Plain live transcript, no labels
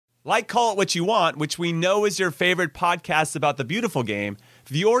Like Call It What You Want, which we know is your favorite podcast about the beautiful game,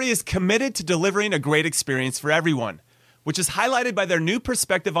 Vuori is committed to delivering a great experience for everyone, which is highlighted by their new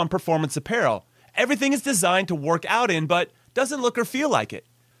perspective on performance apparel. Everything is designed to work out in, but doesn't look or feel like it.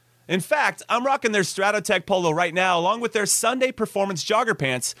 In fact, I'm rocking their Stratotech polo right now, along with their Sunday Performance jogger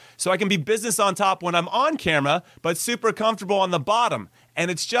pants, so I can be business on top when I'm on camera, but super comfortable on the bottom. And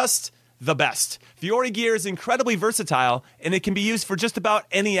it's just the best. Vuori gear is incredibly versatile, and it can be used for just about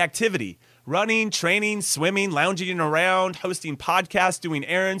any activity. Running, training, swimming, lounging around, hosting podcasts, doing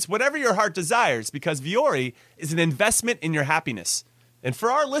errands, whatever your heart desires, because Vuori is an investment in your happiness. And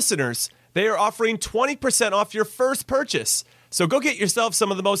for our listeners, they are offering 20% off your first purchase. So go get yourself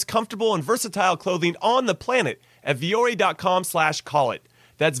some of the most comfortable and versatile clothing on the planet at vuori.com/callit.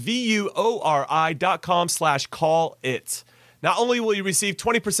 That's VUORI.com/callit. Not only will you receive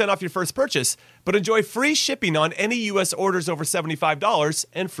 20% off your first purchase, but enjoy free shipping on any U.S. orders over $75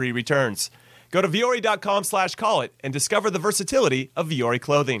 and free returns. Go to vuori.com/callit and discover the versatility of Vuori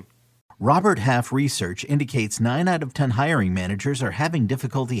clothing. Robert Half research indicates 9 out of 10 hiring managers are having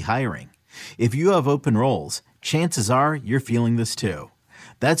difficulty hiring. If you have open roles, chances are you're feeling this too.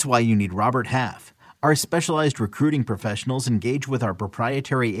 That's why you need Robert Half. Our specialized recruiting professionals engage with our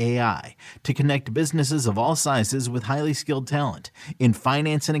proprietary AI to connect businesses of all sizes with highly skilled talent in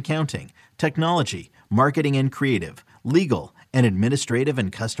finance and accounting, technology, marketing and creative, legal, and administrative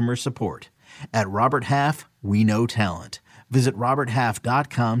and customer support. At Robert Half, we know talent. Visit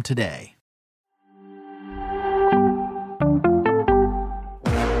roberthalf.com today.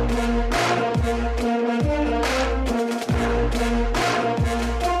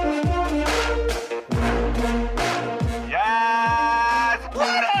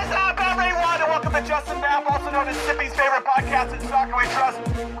 Mississippi's favorite podcast in soccer we trust.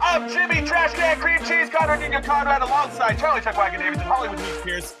 I'm Jimmy Trash Can Cream Cheese Conrad Nino Conrad alongside Charlie Chuck Wagon Davis and Hollywood Meets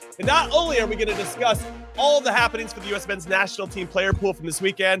Pierce. And not only are we going to discuss all the happenings for the U.S. men's national team player pool from this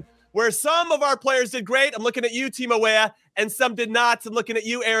weekend, where some of our players did great. I'm looking at you, Timo Weah, and some did not. I'm looking at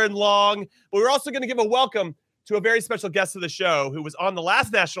you, Aaron Long. But we're also going to give a welcome to a very special guest of the show who was on the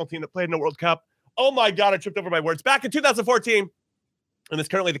last national team that played in the World Cup. Oh my God, I tripped over my words. Back in 2014. And is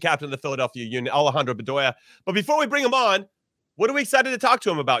currently the captain of the Philadelphia Union, Alejandro Bedoya. But before we bring him on, what are we excited to talk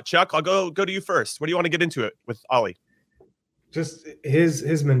to him about, Chuck? I'll go to you first. What do you want to get into it with Ollie? Just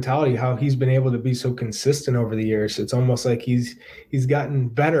his mentality, how he's been able to be so consistent over the years. It's almost like he's gotten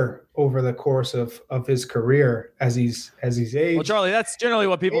better over the course of his career as he's aged. Well, Charlie, that's generally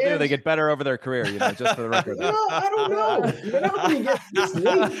what people do. They get better over their career, just for the record. No, I don't know. But not when he gets this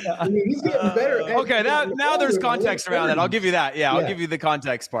late. I mean, he's getting better. Okay, now there's context around that. I'll give you that. Yeah, I'll give you the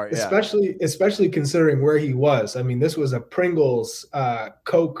context part. Yeah. Especially considering where he was. I mean, this was a Pringles,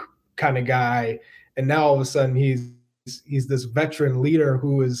 Coke kind of guy, and now all of a sudden he's this veteran leader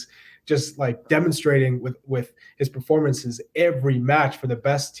who is just like demonstrating with his performances every match for the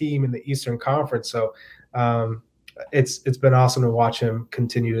best team in the Eastern Conference. So it's been awesome to watch him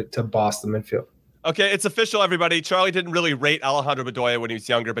continue to boss the midfield. Okay, it's official, everybody. Charlie didn't really rate Alejandro Bedoya when he was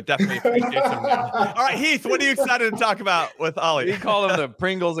younger, but definitely appreciates him now. All right, Heath, what are you excited to talk about with Ollie? We call him the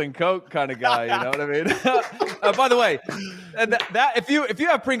Pringles and Coke kind of guy, you know what I mean? By the way, and that if you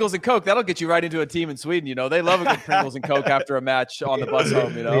have Pringles and Coke, that'll get you right into a team in Sweden. They love a good Pringles and Coke after a match on the bus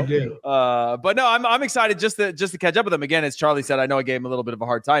home. They do. But no, I'm excited just to catch up with him again. As Charlie said, I know I gave him a little bit of a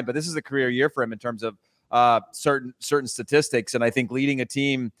hard time, but this is a career year for him in terms of certain statistics, and I think leading a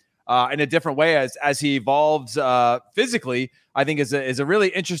team in a different way as he evolves physically, I think is a really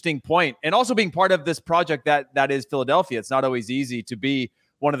interesting point. And also being part of this project that is Philadelphia. It's not always easy to be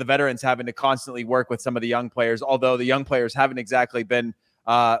one of the veterans having to constantly work with some of the young players, although the young players haven't exactly been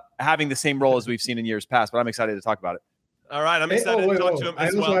having the same role as we've seen in years past. But I'm excited to talk about it. All right, I'm excited to talk to him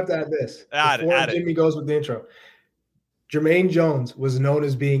as well. I also have to add this. Before Jimmy goes with the intro. Jermaine Jones was known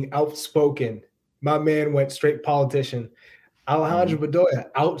as being outspoken. My man went straight politician. Alejandro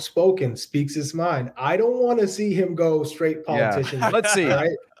Bedoya, outspoken, speaks his mind. I don't want to see him go straight politician. Yeah. Let's see. Right?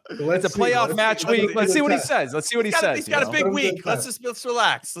 It's a playoff match week. Let's see what he says. He's got a big week. Let's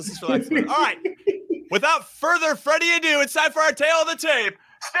relax. All right. Without further Freddie ado, it's time for our tale of the tape.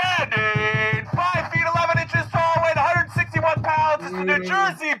 Standing 5 feet 11 inches tall, weighing 161 pounds, is the New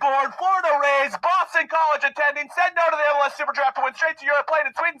Jersey-born, Florida-raised, Boston College attending, said no to the MLS Super Draft to win straight to Europe, played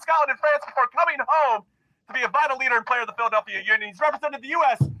in Sweden, Scotland, and France before coming home to be a vital leader and player of the Philadelphia Union. He's represented the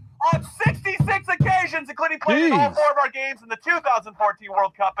U.S. on 66 occasions, including playing in all 4 of our games in the 2014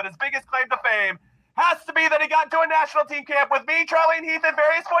 World Cup. But his biggest claim to fame has to be that he got into a national team camp with me, Charlie, and Heath at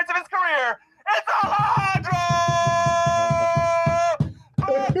various points of his career. It's Alejandro!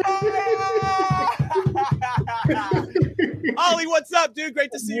 Ollie, what's up, dude?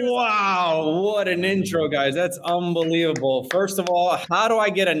 Great to see you. Wow, what an intro, guys. That's unbelievable. First of all, how do I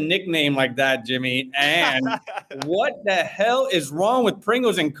get a nickname like that, Jimmy? And what the hell is wrong with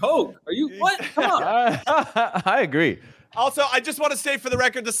Pringles and Coke? Are you what? Come on. I agree. Also, I just want to say for the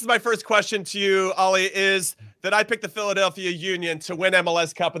record, this is my first question to you, Ollie, is that I picked the Philadelphia Union to win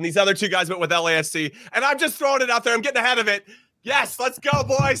MLS Cup, and these other two guys went with LAFC. And I'm just throwing it out there. I'm getting ahead of it. Yes, let's go,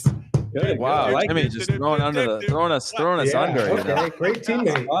 boys. Good. Wow, Good. I mean, just throwing us under. Okay, great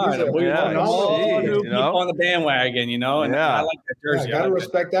teammate. On the bandwagon, and I like that jersey. Got to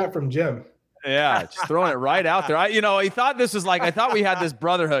respect that from Jim. Yeah, just throwing it right out there. He thought this was I thought we had this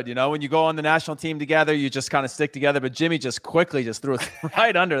brotherhood, when you go on the national team together, you just kind of stick together. But Jimmy just quickly just threw it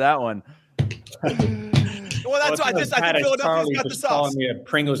right under that one. Well, that's why I think Philadelphia's got the sauce. Calling me a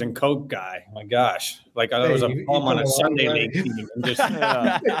Pringles and Coke guy. My gosh. Like I was on a Sunday league team and just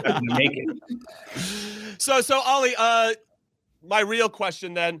make it. So Ollie, my real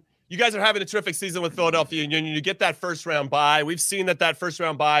question then, you guys are having a terrific season with Philadelphia Union. You get that first round bye. We've seen that first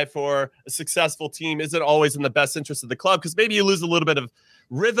round bye for a successful team isn't always in the best interest of the club because maybe you lose a little bit of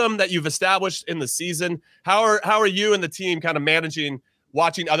rhythm that you've established in the season. How are you and the team kind of managing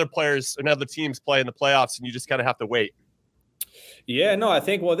watching other players and other teams play in the playoffs and you just kind of have to wait? Yeah, no, I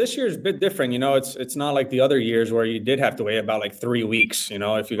think, this year is a bit different. It's not like the other years where you did have to wait about 3 weeks,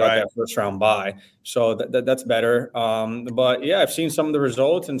 if you got that first round bye. So that's better. But yeah, I've seen some of the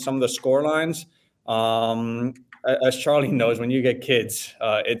results and some of the score lines. As Charlie knows, when you get kids,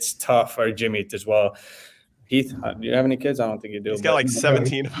 it's tough, or Jimmy as well. Heath, do you have any kids? I don't think you do. He's got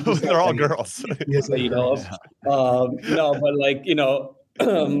 17 of them. They're all girls. Yes, no, but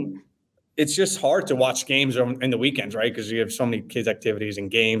it's just hard to watch games in the weekends, right? Because you have so many kids' activities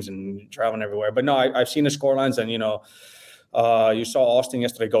and games and traveling everywhere. But no, I've seen the score lines and, you saw Austin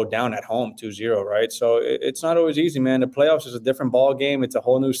yesterday go down at home 2-0, right? So it's not always easy, man. The playoffs is a different ball game. It's a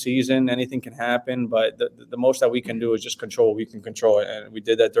whole new season. Anything can happen. But the most that we can do is just control what we can control. And we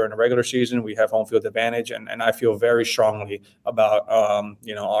did that during the regular season. We have home field advantage. And I feel very strongly about,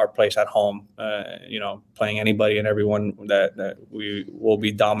 our place at home, playing anybody and everyone that we will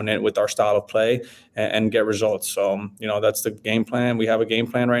be dominant with our style of play and get results. So, that's the game plan. We have a game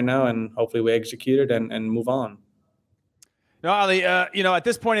plan right now, and hopefully we execute it and move on. No, Ali, at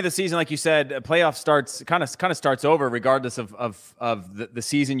this point of the season, like you said, playoff starts kind of starts over regardless of the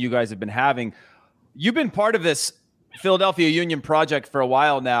season you guys have been having. You've been part of this Philadelphia Union project for a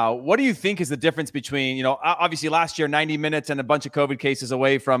while now. What do you think is the difference between, obviously last year, 90 minutes and a bunch of COVID cases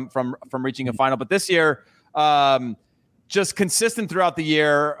away from reaching a final, but this year, just consistent throughout the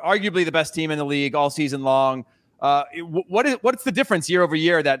year, arguably the best team in the league all season long. What's the difference year over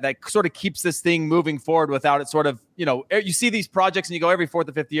year that sort of keeps this thing moving forward without it sort of, you see these projects and you go every fourth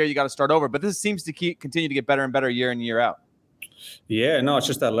or fifth year, you got to start over, but this seems to continue to get better and better year in, year out. Yeah, no, it's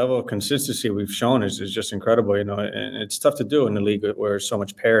just that level of consistency we've shown is just incredible, and it's tough to do in the league where there's so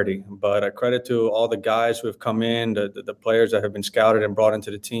much parity. But I credit to all the guys who have come in, the players that have been scouted and brought into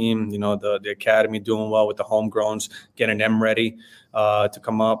the team, the academy doing well with the homegrowns, getting them ready to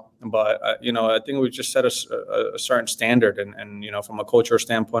come up. But, I think we just set a certain standard and from a cultural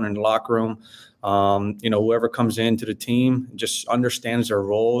standpoint in the locker room, whoever comes into the team just understands their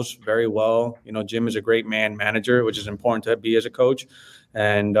roles very well. Jim is a great manager, which is important to be as a coach.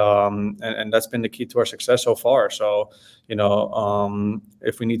 And that's been the key to our success so far. So,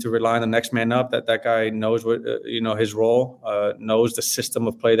 if we need to rely on the next man up, that guy knows what, his role, knows the system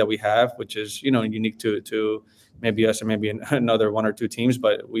of play that we have, which is, unique to maybe us and maybe another one or two teams,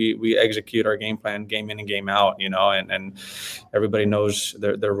 but we execute our game plan game in and game out, and everybody knows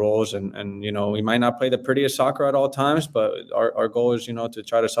their roles and we might not play the prettiest soccer at all times, but our goal is, to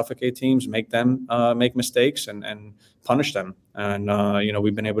try to suffocate teams, make them make mistakes and punish them. And,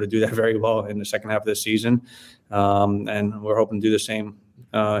 we've been able to do that very well in the second half of the season. And we're hoping to do the same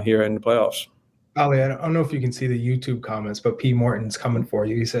here in the playoffs. Ali, I don't know if you can see the YouTube comments, but P. Morton's coming for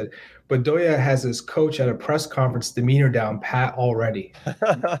you. He said, Bedoya has his coach at a press conference demeanor down pat already. He's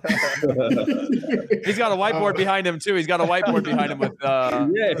got a whiteboard behind him, too. He's got a whiteboard behind him with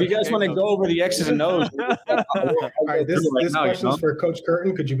if you guys want to go over the X's and O's. All right, this question is for Coach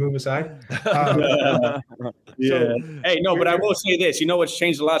Curtin. Could you move aside? But I will say this. What's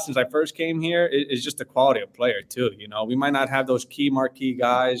changed a lot since I first came here is just the quality of player, too. We might not have those marquee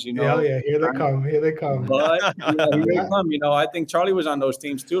guys, Hell yeah, here they come. But here they come. I think Charlie was on those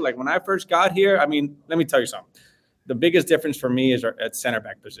teams, too. Like when I first got here, let me tell you something. The biggest difference for me is at center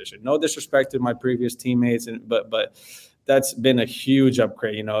back position. No disrespect to my previous teammates, but that's been a huge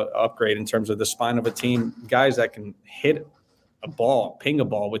upgrade in terms of the spine of a team. Guys that can hit a ball, ping a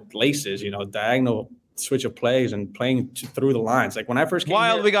ball with laces, diagonal switch of plays and playing through the lines. Like when I first came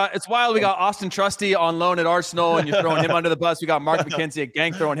here, We got Austin Trusty on loan at Arsenal, and you're throwing him under the bus. We got Mark McKenzie at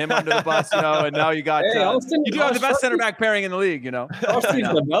Genk throwing him under the bus, and now you got you do have the best center back pairing in the league,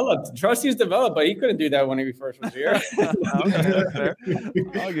 Trusty's developed, but he couldn't do that when he first was here. Okay, fair.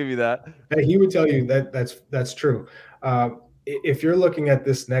 I'll give you that. Hey, he would tell you that's true. If you're looking at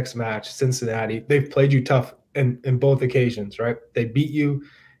this next match, Cincinnati, they've played you tough in both occasions, right? They beat you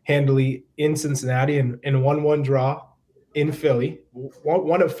handily in Cincinnati and 1-1 draw in Philly.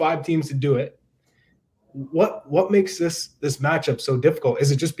 One of 5 teams to do it. What makes this matchup so difficult?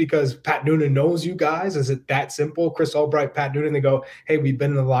 Is it just because Pat Noonan knows you guys? Is it that simple? Chris Albright, Pat Noonan, they go, hey, we've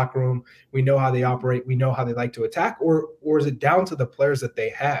been in the locker room. We know how they operate. We know how they like to attack. Or is it down to the players that they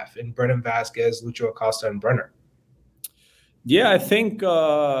have in Brennan Vasquez, Lucho Acosta, and Brenner? Yeah, I think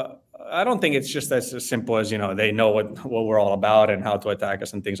I don't think it's just as simple as, they know what we're all about and how to attack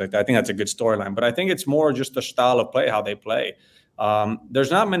us and things like that. I think that's a good storyline. But I think it's more just the style of play, how they play.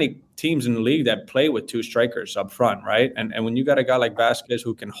 There's not many teams in the league that play with 2 strikers up front, right? And when you got a guy like Vasquez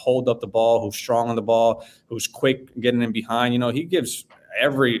who can hold up the ball, who's strong on the ball, who's quick getting in behind, he gives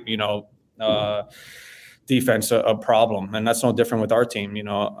every, defense a problem. And that's no different with our team,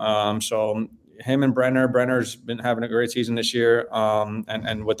 So him and Brenner's been having a great season this year.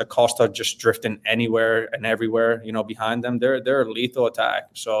 And with Acosta just drifting anywhere and everywhere, behind them, they're a lethal attack.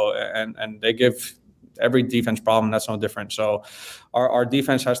 So, and they give every defense problem. That's no different. So our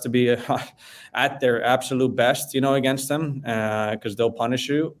defense has to be at their absolute best, against them, because they'll punish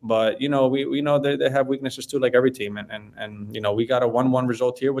you. But, we know they have weaknesses too, like every team. And we got a 1-1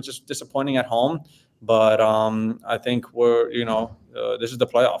 result here, which is disappointing at home. But I think we're, this is the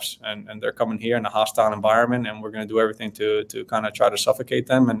playoffs, and they're coming here in a hostile environment, and we're going to do everything to kind of try to suffocate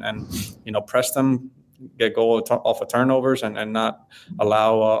them and press them, get goal off of turnovers, and not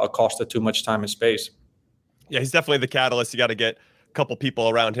allow Acosta too much time and space. Yeah, he's definitely the catalyst. You got to get a couple people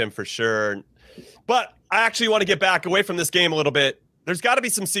around him for sure. But I actually want to get back away from this game a little bit. There's got to be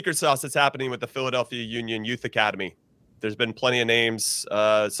some secret sauce that's happening with the Philadelphia Union Youth Academy. There's been plenty of names,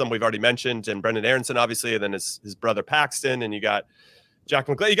 some we've already mentioned, and Brendan Aronson, obviously, and then his brother Paxton, and you got Jack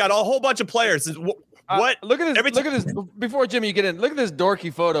McGlade. You got a whole bunch of players. What? Look at this. Before Jimmy, you get in. Look at this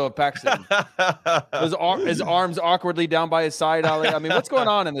dorky photo of Paxton. His arms awkwardly down by his side. I mean, what's going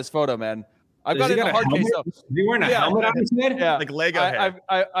on in this photo, man? I've got it in a hard case. Is he wearing a helmet on his head? Yeah, like Lego hair.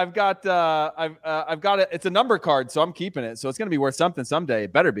 I've got it. It's a number card, so I'm keeping it. So it's going to be worth something someday.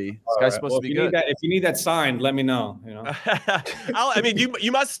 It better be. This guy's supposed to be good. If you need that signed, let me know. I mean,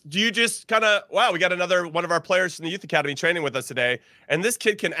 you must. Do you just kind of? Wow, we got another one of our players from the Youth Academy training with us today, and this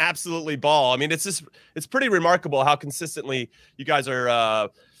kid can absolutely ball. I mean, it's pretty remarkable how consistently you guys are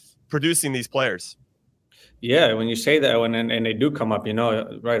producing these players. Yeah, when you say that, and they do come up,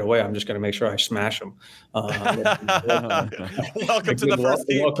 right away, I'm just going to make sure I smash them. Welcome to the first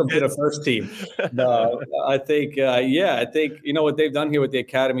team. Welcome to the first team. I think what they've done here with the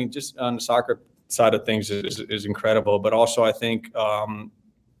academy, just on the soccer side of things, is incredible. But also, I think, at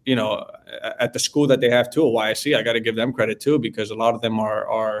the school that they have too, YSC, I got to give them credit too, because a lot of them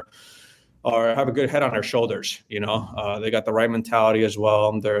have a good head on their shoulders. They got the right mentality as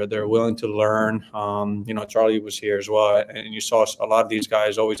well. They're willing to learn. Charlie was here as well, and you saw a lot of these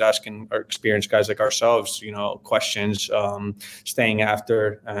guys always asking our experienced guys like ourselves, questions, staying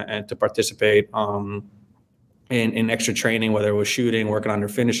after and to participate in extra training, whether it was shooting, working on their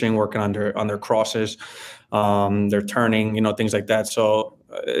finishing, working on their crosses, their turning, things like that. So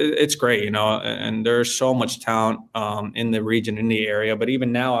it's great, and there's so much talent in the region, in the area. But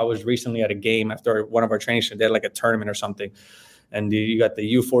even now, I was recently at a game after one of our training sessions. They had like a tournament or something. And you got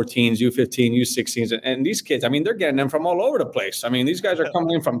the U14s, U15, U16s. And these kids, I mean, they're getting them from all over the place. I mean, these guys are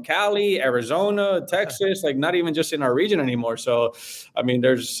coming in from Cali, Arizona, Texas, like not even just in our region anymore. So, I mean,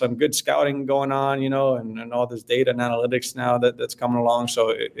 there's some good scouting going on, and all this data and analytics now that's coming along.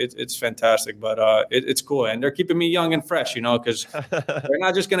 So it's fantastic, but it's cool. And they're keeping me young and fresh, because they're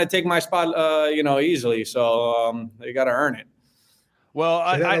not just going to take my spot, easily. So they got to earn it. Well,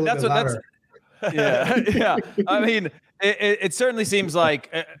 yeah. I mean, it certainly seems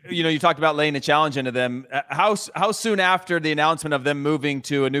like, you talked about laying a challenge into them. How soon after the announcement of them moving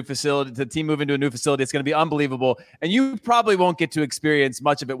to a new facility, the team moving to a new facility, it's going to be unbelievable. And you probably won't get to experience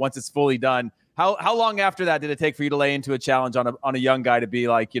much of it once it's fully done. How long after that did it take for you to lay into a challenge on a young guy to be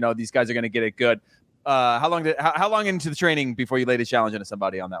like, these guys are going to get it good? How long into the training before you laid a challenge into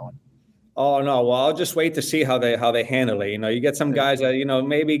somebody on that one? Oh, no. Well, I'll just wait to see how they handle it. You get some guys that,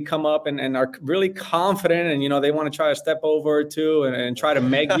 maybe come up and are really confident and, they want to try to step over too and try to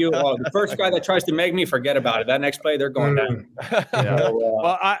meg you. Oh, the first guy that tries to meg me, forget about it. That next play, they're going down. Yeah.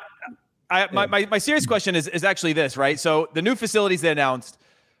 Well, My serious question is actually this, right? So the new facilities they announced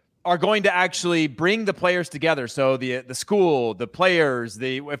are going to actually bring the players together. So the school, the players,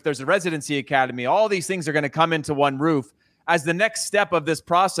 if there's a residency academy, all these things are going to come into one roof as the next step of this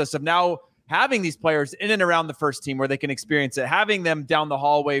process of now having these players in and around the first team where they can experience it, having them down the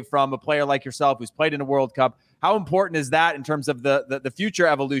hallway from a player like yourself who's played in a World Cup. How important is that in terms of the future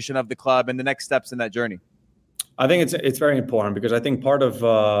evolution of the club and the next steps in that journey? I think it's very important because I think part of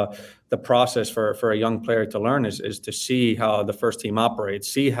the process for a young player to learn is to see how the first team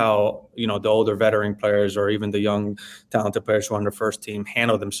operates, see how, the older veteran players or even the young talented players who are on the first team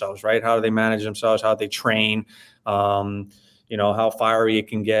handle themselves, right? How do they manage themselves, how they train, how fiery it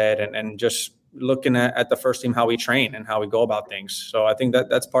can get, and just looking at the first team, how we train and how we go about things. So I think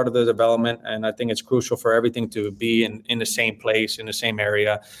that's part of the development. And I think it's crucial for everything to be in the same place, in the same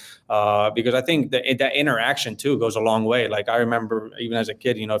area. Because I think that interaction too goes a long way. Like I remember even as a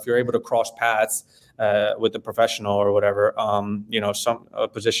kid, if you're able to cross paths with a professional or whatever, a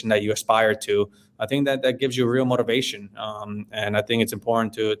position that you aspire to, I think that gives you real motivation. And I think it's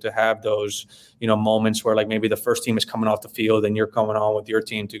important to have those, moments where like maybe the first team is coming off the field and you're coming on with your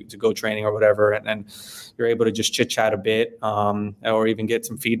team to go training or whatever. And you're able to just chit chat a bit or even get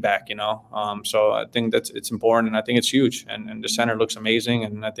some feedback, So I think it's important and I think it's huge. And the center looks amazing.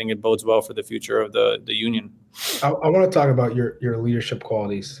 And I think it bodes well for the future of the union. I want to talk about your leadership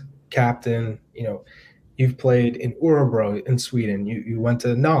qualities. Captain, you've played in Örebro in Sweden. You went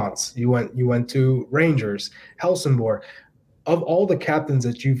to Nantes. You went to Rangers, Helsingborg. Of all the captains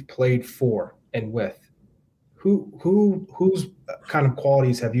that you've played for and with, whose kind of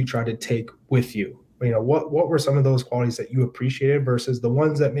qualities have you tried to take with you? What were some of those qualities that you appreciated versus the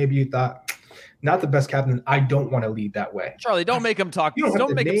ones that maybe you thought, not the best captain, I don't want to lead that way? Charlie, don't make him talk.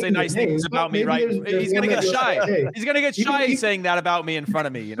 Don't make him say nice things about me, right? He's going to get shy. He's going to get shy saying that about me in front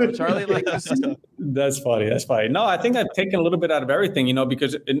of me, Charlie. That's funny. No, I think I've taken a little bit out of everything,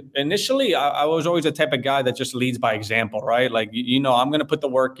 because initially I was always the type of guy that just leads by example, right? Like, I'm going to put the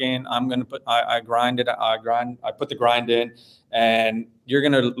work in. I'm going to put, I grind it. I put the grind in. And you're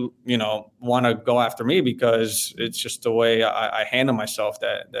going to, want to go after me because it's just the way I handle myself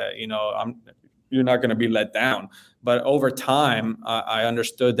that you're not going to be let down. But over time, I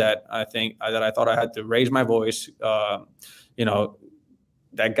understood that I thought I had to raise my voice,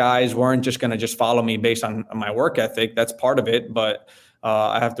 that guys weren't just going to just follow me based on my work ethic. That's part of it. But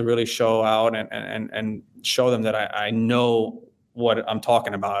I have to really show out and show them that I know what I'm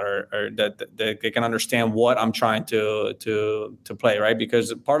talking about or that they can understand what I'm trying to play, right?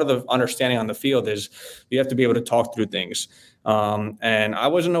 Because part of the understanding on the field is you have to be able to talk through things. And I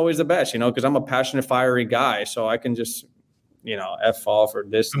wasn't always the best, because I'm a passionate, fiery guy. So I can just, F off or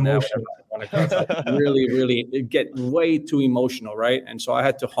this and that. Really, really get way too emotional, right? And so I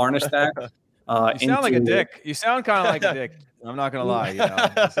had to harness that. You sound like a dick. You sound kind of like a dick. I'm not going to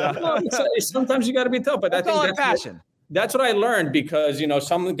lie. Sometimes you got to be tough, but I think that's passion. That's what I learned because,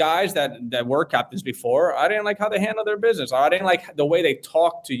 some guys that were captains before, I didn't like how they handle their business. I didn't like the way they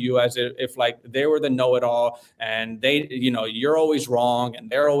talk to you as if like they were the know-it-all and they, you're always wrong and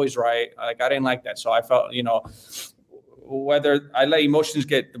they're always right. Like, I didn't like that. So I felt, whether I let emotions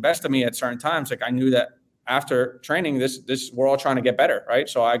get the best of me at certain times, like I knew that after training, this we're all trying to get better, right?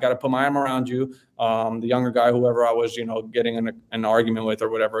 So I got to put my arm around you, the younger guy, whoever I was, getting an argument with or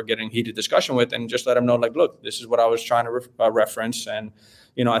whatever, getting heated discussion with, and just let him know, like, look, this is what I was trying to reference. And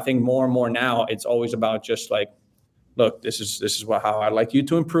I think more and more now, it's always about just like, look, this is how I'd like you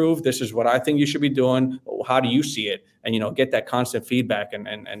to improve. This is what I think you should be doing. How do you see it? And get that constant feedback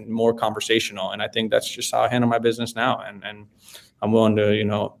and more conversational. And I think that's just how I handle my business now. And I'm willing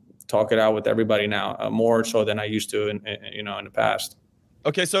to talk it out with everybody now, more so than I used to in the past.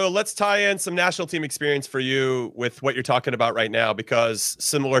 Okay, so let's tie in some national team experience for you with what you're talking about right now, because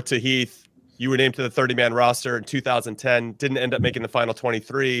similar to Heath, you were named to the 30-man roster in 2010, didn't end up making the final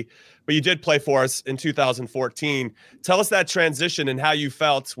 23, but you did play for us in 2014. Tell us that transition and how you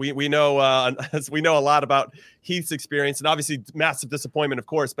felt. We know we know a lot about Heath's experience and obviously massive disappointment, of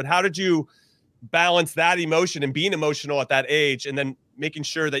course, but how did you balance that emotion and being emotional at that age and then making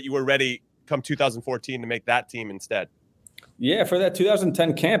sure that you were ready come 2014 to make that team instead? Yeah, for that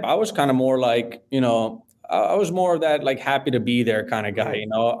 2010 camp, I was kind of more like, I was more of that like happy to be there kind of guy.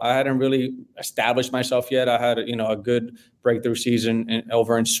 I hadn't really established myself yet. I had, a good breakthrough season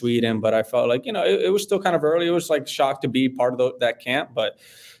over in Sweden, but I felt like, it was still kind of early. It was like shocked to be part of that camp. But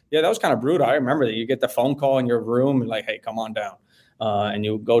yeah, that was kind of brutal. I remember that you get the phone call in your room and like, hey, come on down. and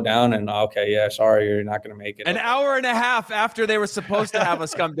you go down and okay, yeah, sorry, you're not going to make it. An hour and a half after they were supposed to have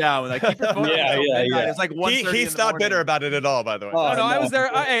us come down, like keep your phone until midnight. It's like 1:30 He's not bitter about it at all, by the way. No, I was there.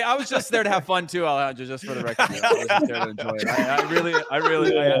 I was just there to have fun too, Alejandro. Just for the record, I was just there to enjoy it. I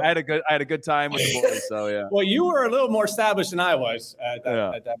had a good time with the boys. So yeah. Well, you were a little more established than I was at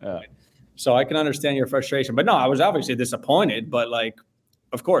that point, so I can understand your frustration. But no, I was obviously disappointed. But like,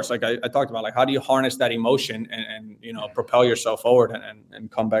 of course, like I talked about, like how do you harness that emotion and propel yourself forward and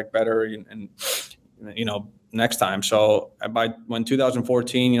come back better and next time. So when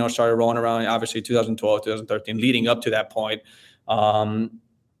 2014 started rolling around, obviously 2012, 2013, leading up to that point, I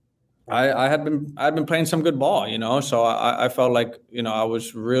had been playing some good ball, so I felt like I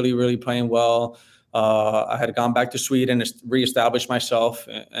was really, really playing well. I had gone back to Sweden, reestablished myself,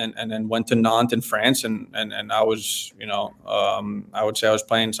 and then went to Nantes in France, and I was, I would say I was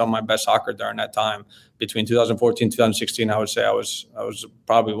playing some of my best soccer during that time. Between 2014 and 2016, I would say I was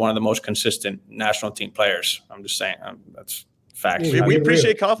probably one of the most consistent national team players. I'm just saying, that's facts. We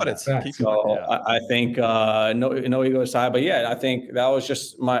appreciate confidence. So I think no ego aside, but yeah, I think that was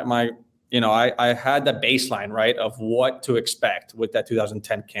just my. I had the baseline, right, of what to expect with that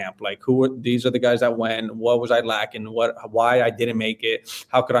 2010 camp. Like, these are the guys that went, what was I lacking, why I didn't make it,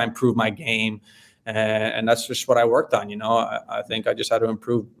 how could I improve my game? And that's just what I worked on. I think I just had to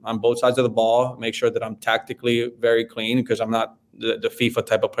improve on both sides of the ball, make sure that I'm tactically very clean, because I'm not the FIFA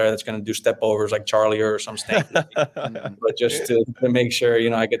type of player that's going to do step overs like Charlie or some stank. But just to make sure,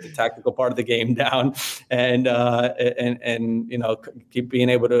 I get the tactical part of the game down and keep being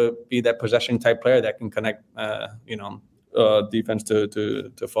able to be that possession type player that can connect, defense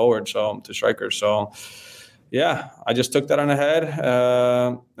to forward, so to strikers. So yeah, I just took that on the head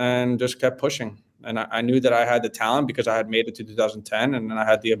and just kept pushing. And I knew that I had the talent because I had made it to 2010, and then I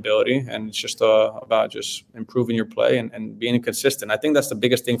had the ability. And it's just about just improving your play and being consistent. I think that's the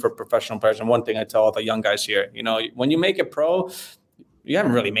biggest thing for professional players. And one thing I tell all the young guys here, when you make it pro, you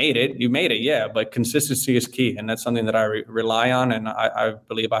haven't really made it. You made it, yeah, but consistency is key. And that's something that I rely on. And I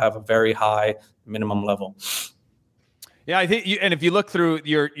believe I have a very high minimum level. Yeah, I think and if you look through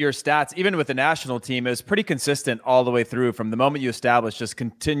your stats, even with the national team, it was pretty consistent all the way through from the moment you established, just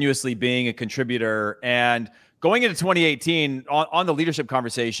continuously being a contributor. And going into 2018 on the leadership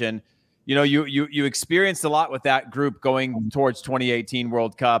conversation, you experienced a lot with that group going towards 2018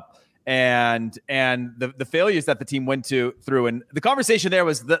 World Cup and the failures that the team went through. And the conversation there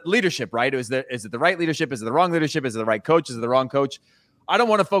was the leadership, right? Is it the right leadership? Is it the wrong leadership? Is it the right coach? Is it the wrong coach? I don't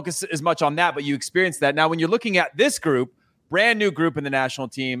want to focus as much on that, but you experienced that. Now, when you're looking at this group, brand new group in the national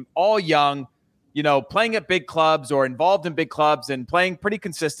team, all young, playing at big clubs or involved in big clubs and playing pretty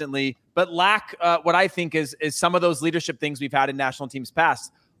consistently, but lack what I think is some of those leadership things we've had in national teams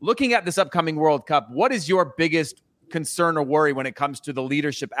past. Looking at this upcoming World Cup, what is your biggest concern or worry when it comes to the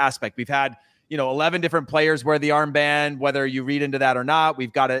leadership aspect? We've had, 11 different players wear the armband, whether you read into that or not.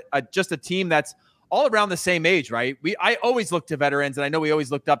 We've got just a team that's all around the same age, right? I always look to veterans, and I know we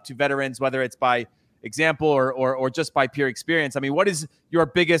always looked up to veterans, whether it's by example or just by pure experience. I mean, what is your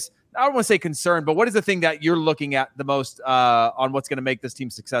biggest, I don't want to say concern, but what is the thing that you're looking at the most on what's going to make this team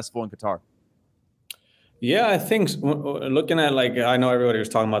successful in Qatar? Yeah, I think looking at, like, I know everybody was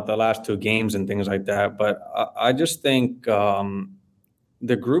talking about the last two games and things like that, but I just think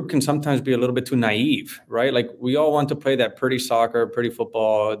the group can sometimes be a little bit too naive, right? Like, we all want to play that pretty soccer, pretty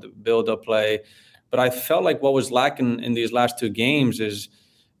football, the build-up play. But I felt like what was lacking in these last two games is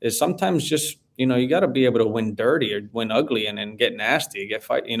sometimes just, you got to be able to win dirty or win ugly and get nasty, get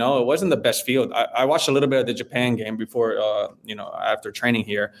fight. It wasn't the best field. I watched a little bit of the Japan game before, after training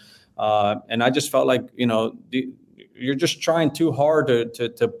here. And I just felt like, you're just trying too hard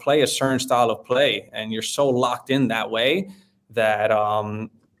to play a certain style of play. And you're so locked in that way that,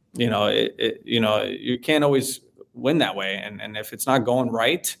 you can't always win that way. And if it's not going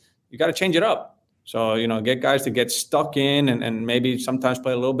right, you got to change it up. So, get guys to get stuck in and maybe sometimes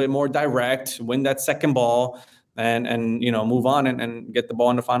play a little bit more direct, win that second ball and move on and get the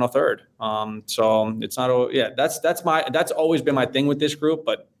ball in the final third. So it's not, that's always been my thing with this group,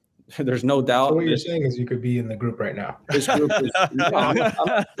 but there's no doubt. So what you're saying is you could be in the group right now. This group is. I'm not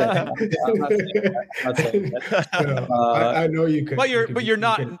saying that. I know you could. But you're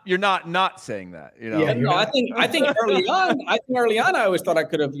not saying that. Yeah, no, I think early on, I always thought I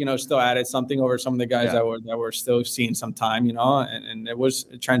could have still added something over some of the guys that were still seeing some time, and it was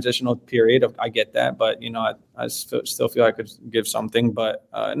a transitional period. I get that, but I still feel I could give something. But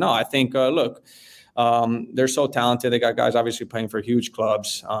no, I think look. They're so talented. They got guys obviously playing for huge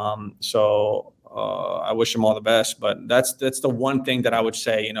clubs. So I wish him all the best. But that's the one thing that I would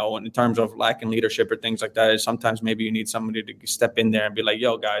say, you know, in terms of lacking leadership or things like that, is sometimes maybe you need somebody to step in there and be like,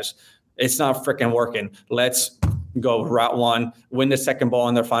 yo, guys, it's not freaking working. Let's go route one, win the second ball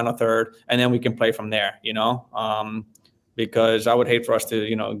in their final third, and then we can play from there, you know? Because I would hate for us to,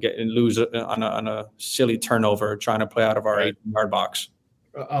 you know, lose on a silly turnover trying to play out of our 8-yard box.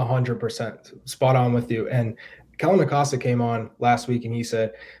 100%. Spot on with you. And Kellen Acosta came on last week and he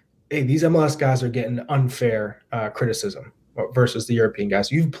said, hey, these MLS guys are getting unfair criticism versus the European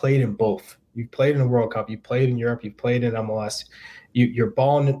guys. You've played in both. You've played in the World Cup. You've played in Europe. You've played in MLS. You've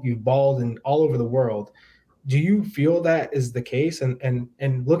balled in all over the world. Do you feel that is the case?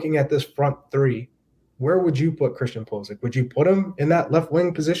 And looking at this front three, where would you put Christian Pulisic? Would you put him in that left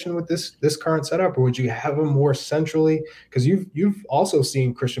wing position with this current setup, or would you have him more centrally? Because you've also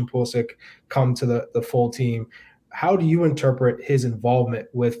seen Christian Pulisic come to the full team. How do you interpret his involvement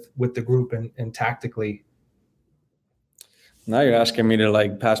with the group and tactically? Now you're asking me to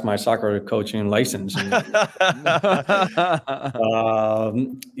like pass my soccer coaching license. Yeah,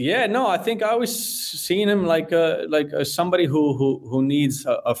 no, I think I was seeing him like somebody who needs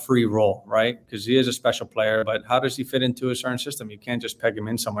a free role, right? Because he is a special player, but how does he fit into a certain system? You can't just peg him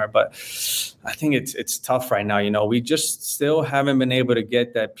in somewhere. But I think it's tough right now. You know, we just still haven't been able to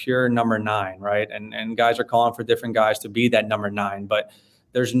get that pure number 9, right? And guys are calling for different guys to be that number 9, but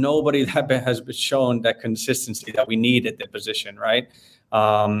there's nobody that has been shown that consistency that we need at the position, right?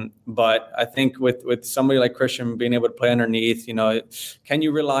 But I think with somebody like Christian being able to play underneath, you know, can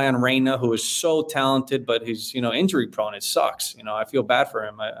you rely on Reina, who is so talented, but he's, you know, injury prone? It sucks. You know, I feel bad for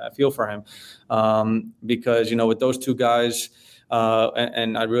him. I feel for him because, you know, with those two guys,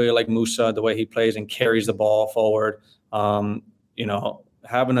 and I really like Musa, the way he plays and carries the ball forward, you know,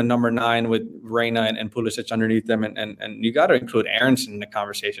 having a number 9 with Reina and Pulisic underneath them, and you got to include Aronson in the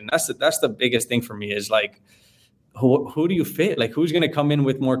conversation. That's the biggest thing for me is like, who do you fit? Like, who's going to come in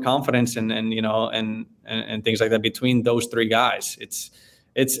with more confidence and you know and things like that between those 3 guys?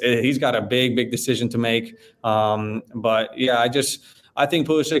 He's got a big decision to make. But yeah, I think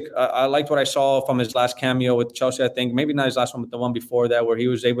Pulisic, I liked what I saw from his last cameo with Chelsea. I think maybe not his last one, but the one before that, where he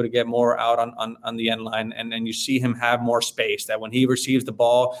was able to get more out on the end line. And then you see him have more space, that when he receives the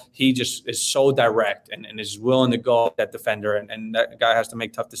ball, he just is so direct and is willing to go at that defender. And that guy has to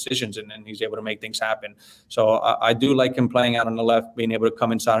make tough decisions, and he's able to make things happen. So I do like him playing out on the left, being able to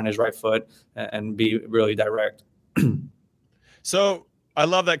come inside on his right foot and be really direct. So I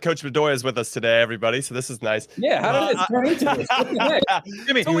love that Coach Bedoya is with us today, everybody. So this is nice. Yeah, how did it turn into this?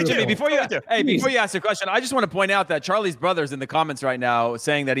 Jimmy, before you ask the question, I just want to point out that Charlie's brother's in the comments right now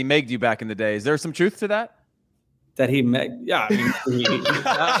saying that he megged you back in the day. Is there some truth to that? That he met? Yeah, I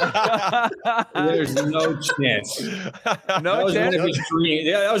mean, there's no chance. No chance.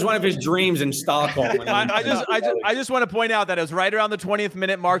 That was one of his dreams in Stockholm. I just want to point out that it was right around the 20th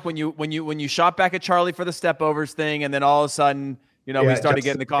minute mark when you shot back at Charlie for the stepovers thing, and then all of a sudden, you know, we started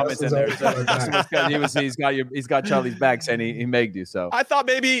getting the comments in there. So he's got Charlie's back saying he megged you. So I thought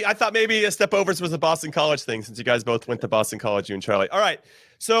maybe a stepovers was a Boston College thing, since you guys both went to Boston College, you and Charlie. All right.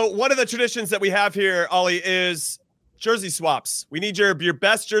 So one of the traditions that we have here, Ollie, is jersey swaps. We need your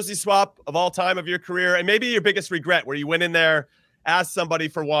best jersey swap of all time of your career, and maybe your biggest regret, where you went in there, asked somebody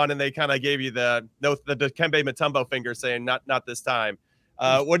for one, and they kind of gave you the Dikembe Mutombo finger, saying not this time.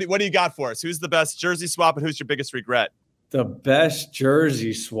 What do you got for us? Who's the best jersey swap, and who's your biggest regret? The best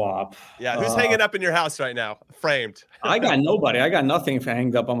jersey swap. Yeah, who's hanging up in your house right now, framed? I got nobody. I got nothing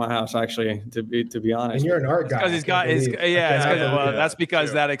hanged up on my house, actually. To be honest, and you're an art guy. Because he's got that's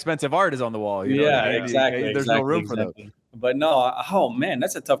because that expensive art is on the wall. You know? Exactly. There's no room for those. But no, oh man,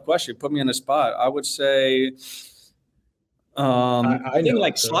 that's a tough question. Put me on the spot. I would say. I think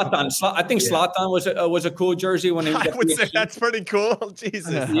like Zlatan. I think Zlatan was a cool jersey when he was at PSG. I would say that's pretty cool.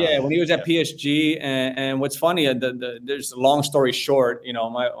 Jesus. Yeah, when he was at PSG, and what's funny, there's a long story short. You know,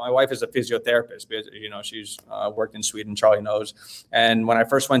 my wife is a physiotherapist. You know, she's worked in Sweden. Charlie knows. And when I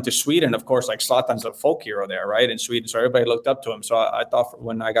first went to Sweden, of course, like Zlatan's a folk hero there, right, in Sweden. So everybody looked up to him. So I thought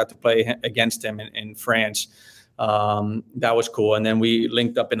when I got to play against him in France, that was cool. And then we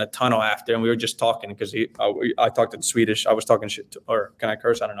linked up in a tunnel after, and we were just talking because I talked in Swedish. I was talking shit or can I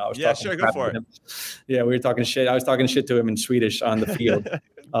curse? I don't know. Sure, go for it. Yeah, we were talking shit. I was talking shit to him in Swedish on the field.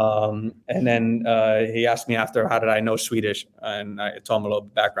 And then he asked me after, how did I know Swedish? And I told him a little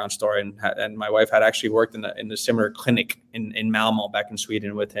background story. And my wife had actually worked in a similar clinic in Malmo back in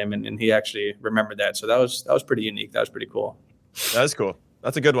Sweden with him. And he actually remembered that. So that was pretty unique. That was pretty cool. That's cool.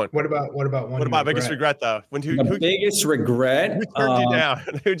 That's a good one. What about one? What about biggest regret though? Biggest regret? Who turned you down?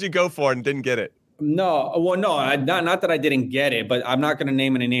 Who'd you go for and didn't get it? No, well, no, not that I didn't get it, but I'm not going to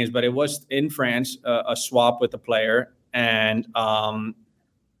name any names. But it was in France, a swap with a player, and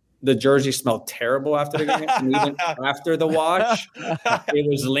the jersey smelled terrible after the game. And even after the wash, it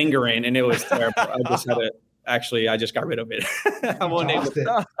was lingering, and it was terrible. I just got rid of it. I won't name it.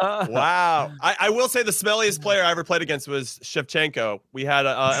 Wow. I will say the smelliest player I ever played against was Shevchenko. We had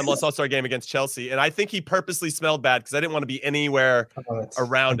a MLS All-Star game against Chelsea, and I think he purposely smelled bad because I didn't want to be anywhere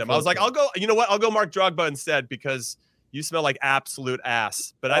around him. I was like, I'll go Mark Drogba instead because you smell like absolute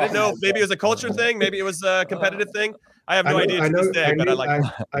ass. But I didn't know, maybe it was a culture thing. Maybe it was a competitive thing. I have no idea to this day, but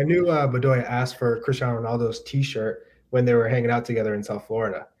I knew Bedoya asked for Cristiano Ronaldo's T-shirt when they were hanging out together in South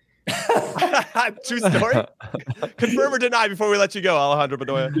Florida. True story. Confirm or deny before we let you go, Alejandro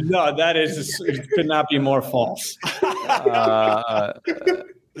Bedoya. No, it could not be more false. I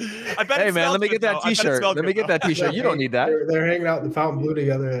bet hey man, let me get that T-shirt. Let me get that T-shirt. You don't need that. They're hanging out in the Fontainebleau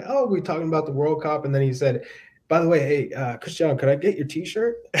together. Oh, we're talking about the World Cup, and then he said, "By the way, hey, Cristiano, could I get your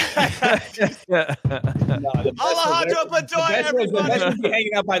T-shirt?" Alejandro Bedoya, the best would be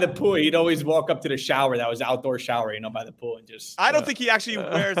hanging out by the pool. He'd always walk up to the shower. That was outdoor shower, by the pool, and just. I don't think he actually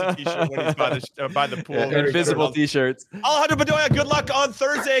wears a T-shirt when he's by the pool. Invisible T-shirts. Alejandro Bedoya, good luck on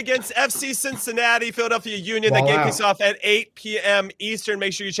Thursday against FC Cincinnati, Philadelphia Union. That game kicks off at 8 p.m. Eastern.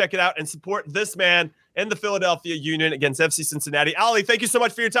 Make sure you check it out and support this man and the Philadelphia Union against FC Cincinnati. Ali, thank you so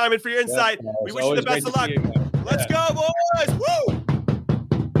much for your time and for your insight. We wish you the best of luck. Let's go, boys! Woo!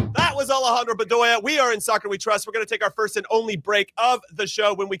 That was Alejandro Bedoya. We are in Soccer We Trust. We're going to take our first and only break of the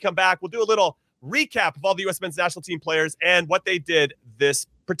show. When we come back, we'll do a little recap of all the U.S. men's national team players and what they did this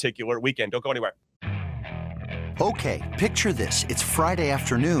particular weekend. Don't go anywhere. Okay, picture this. It's Friday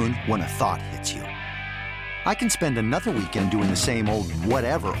afternoon when a thought hits you. I can spend another weekend doing the same old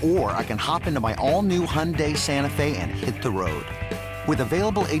whatever, or I can hop into my all-new Hyundai Santa Fe and hit the road. With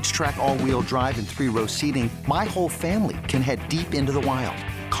available H-Track all-wheel drive and 3-row seating, my whole family can head deep into the wild.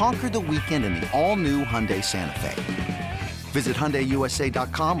 Conquer the weekend in the all-new Hyundai Santa Fe. Visit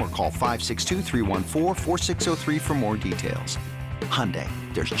HyundaiUSA.com or call 562-314-4603 for more details. Hyundai,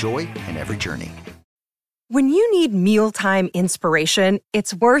 there's joy in every journey. When you need mealtime inspiration,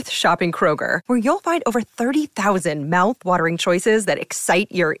 it's worth shopping Kroger, where you'll find over 30,000 mouth-watering choices that excite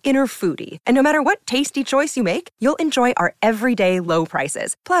your inner foodie. And no matter what tasty choice you make, you'll enjoy our everyday low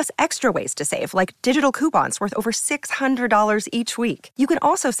prices, plus extra ways to save, like digital coupons worth over $600 each week. You can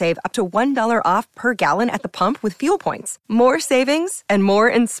also save up to $1 off per gallon at the pump with fuel points. More savings and more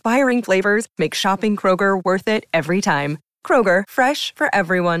inspiring flavors make shopping Kroger worth it every time. Kroger, fresh for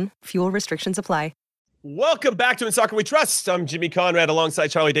everyone. Fuel restrictions apply. Welcome back to In Soccer We Trust. I'm Jimmy Conrad alongside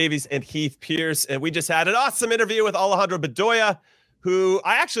Charlie Davies and Heath Pierce. And we just had an awesome interview with Alejandro Bedoya, who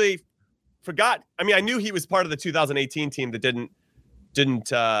I actually forgot. I mean, I knew he was part of the 2018 team that didn't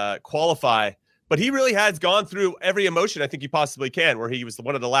qualify, but he really has gone through every emotion I think he possibly can, where he was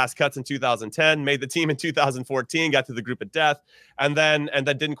one of the last cuts in 2010, made the team in 2014, got to the group of death, and then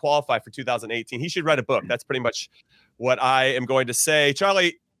didn't qualify for 2018. He should write a book. That's pretty much what I am going to say.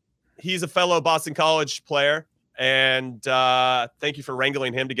 Charlie, he's a fellow Boston College player, and thank you for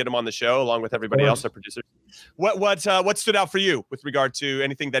wrangling him to get him on the show, along with everybody else, our producers. What stood out for you with regard to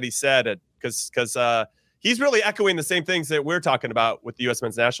anything that he said? Because he's really echoing the same things that we're talking about with the U.S.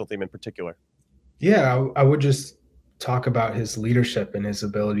 men's national team in particular. Yeah, I would just talk about his leadership and his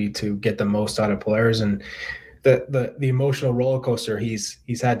ability to get the most out of players, and the emotional roller coaster he's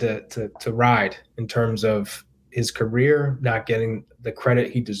had to ride in terms of his career, not getting the credit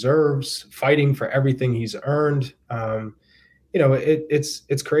he deserves, fighting for everything he's earned.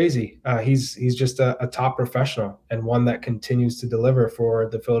 It's crazy. He's just a top professional, and one that continues to deliver for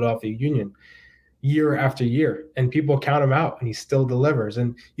the Philadelphia Union year after year. And people count him out, and he still delivers.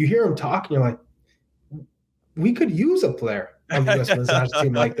 And you hear him talk, and you're like, we could use a player on the U.S. men's national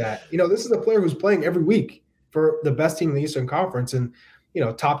team like that. This is a player who's playing every week for the best team in the Eastern Conference, and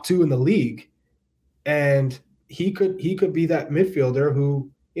top 2 in the league. And he could be that midfielder who,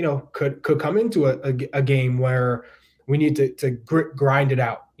 could come into a game where we need to grind it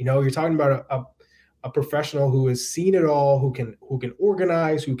out. You're talking about a professional who has seen it all, who can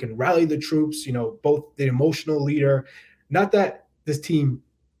organize, who can rally the troops, both the emotional leader. Not that this team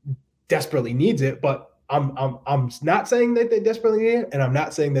desperately needs it, but I'm not saying that they desperately need it, and I'm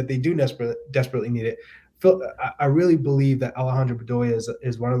not saying that they do desperately need it. I really believe that Alejandro Bedoya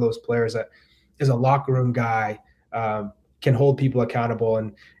is one of those players that is a locker room guy, can hold people accountable,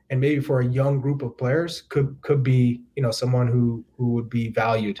 and maybe for a young group of players could be, someone who would be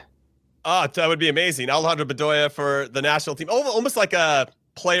valued. That would be amazing. Alejandro Bedoya for the national team. Almost like a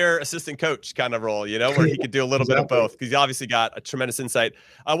player assistant coach kind of role, where he could do a little bit of both, because he obviously got a tremendous insight.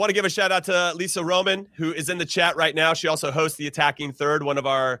 I want to give a shout out to Lisa Roman, who is in the chat right now. She also hosts the Attacking Third, one of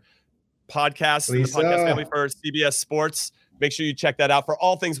our podcasts in the podcast family for CBS Sports. Make sure you check that out for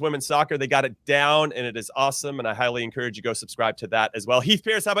all things women's soccer. They got it down, and it is awesome, and I highly encourage you to go subscribe to that as well. Heath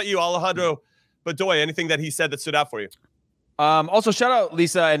Pierce, how about you? Alejandro Bedoya, anything that he said that stood out for you? Also, shout out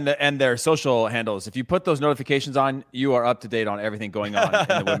Lisa and their social handles. If you put those notifications on, you are up to date on everything going on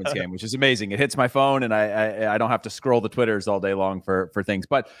in the women's game, which is amazing. It hits my phone, and I don't have to scroll the Twitters all day long for things.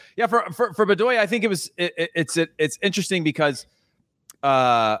 But yeah, for Bedoya, I think it's interesting because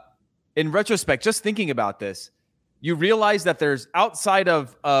in retrospect, just thinking about this, you realize that there's outside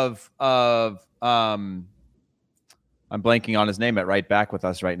of I'm blanking on his name at right back with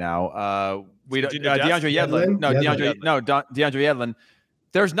us right now. DeAndre Yedlin. DeAndre Yedlin.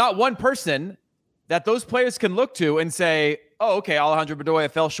 There's not one person that those players can look to and say, oh, okay, Alejandro Bedoya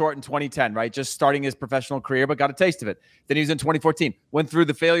fell short in 2010, right? Just starting his professional career, but got a taste of it. Then he was in 2014, went through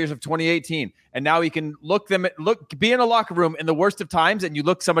the failures of 2018, and now he can be in a locker room in the worst of times, and you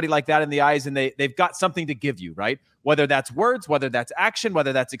look somebody like that in the eyes, and they've got something to give you, right? Whether that's words, whether that's action,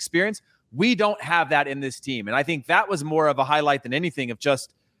 whether that's experience. We don't have that in this team, and I think that was more of a highlight than anything of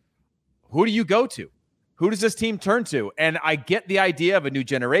just, who do you go to? Who does this team turn to? And I get the idea of a new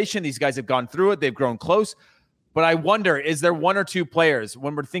generation. These guys have gone through it. They've grown close. But I wonder, is there one or two players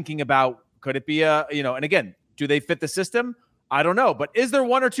when we're thinking about, could it be and again, do they fit the system? I don't know. But is there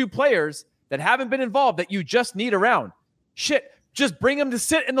one or two players that haven't been involved that you just need around? Shit, just bring them to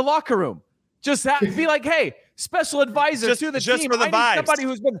sit in the locker room. Just be like, hey, special advisor to the team. For the vibes. Somebody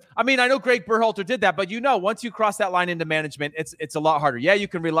who's been. I mean, I know Greg Berhalter did that, but once you cross that line into management, it's a lot harder. Yeah, you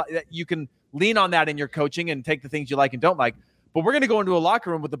can lean on that in your coaching and take the things you like and don't like. But we're going to go into a locker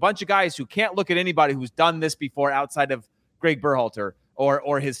room with a bunch of guys who can't look at anybody who's done this before outside of Greg Berhalter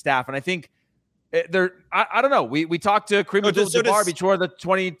or his staff. And I think I don't know. We talked to Kareem Abdul-Jabbar before the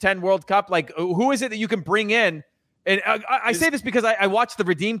 2010 World Cup. Like, who is it that you can bring in? And I say this because I watched the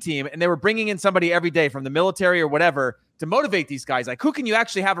Redeem team, and they were bringing in somebody every day from the military or whatever to motivate these guys. Like, who can you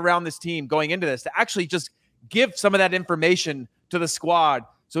actually have around this team going into this to actually just give some of that information to the squad?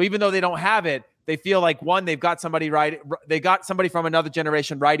 So even though they don't have it, they feel like, one, they've got somebody they got somebody from another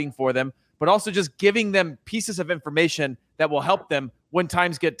generation writing for them, but also just giving them pieces of information that will help them when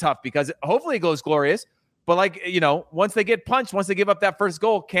times get tough, because hopefully it goes glorious. But once they get punched, once they give up that first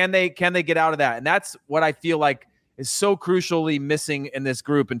goal, can they get out of that? And that's what I feel like is so crucially missing in this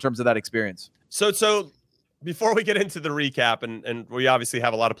group in terms of that experience. So before we get into the recap, and we obviously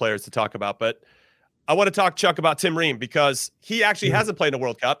have a lot of players to talk about, but I want to talk, Chuck, about Tim Ream, because he actually hasn't played in a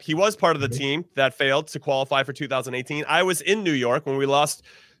World Cup. He was part of the team that failed to qualify for 2018. I was in New York when we lost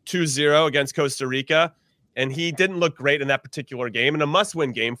 2-0 against Costa Rica, and he didn't look great in that particular game, and a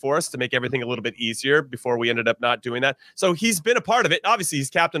must-win game for us to make everything a little bit easier before we ended up not doing that. So he's been a part of it. Obviously, he's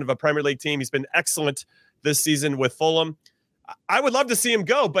captain of a Premier League team. He's been excellent this season with Fulham. I would love to see him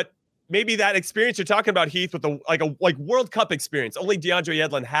go, but maybe that experience you're talking about, Heath, with a World Cup experience, only DeAndre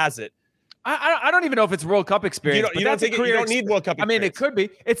Yedlin has it. I don't even know if it's World Cup experience. You don't need World Cup experience. I mean, it could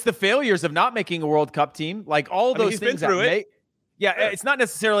be. It's the failures of not making a World Cup team. Like all those things. He's been through it. Yeah, it's not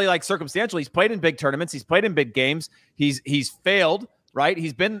necessarily like circumstantial. He's played in big tournaments. He's played in big games. He's failed, right?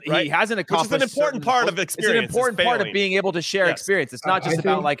 He hasn't accomplished. Which is an important part of experience. It's an important part of being able to share experience. It's not just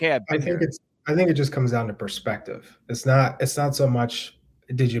about like, hey, I think it just comes down to perspective. It's not so much,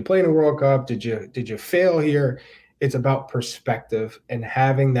 did you play in a World Cup? Did you fail here? It's about perspective and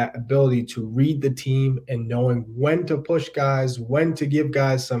having that ability to read the team and knowing when to push guys, when to give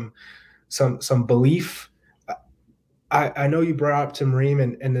guys some belief. I know you brought up Tim Ream,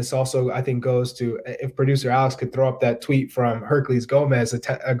 and this also, I think, goes to, if producer Alex could throw up that tweet from Hercules Gomez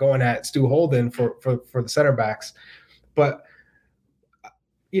going at Stu Holden for the center backs. But,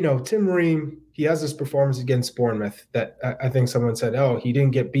 Tim Ream, he has this performance against Bournemouth that I think someone said, oh, he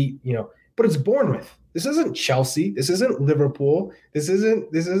didn't get beat, but it's Bournemouth. This isn't Chelsea. This isn't Liverpool. This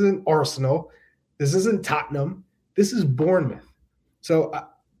isn't Arsenal. This isn't Tottenham. This is Bournemouth. So,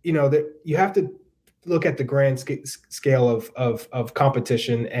 you have to look at the grand scale of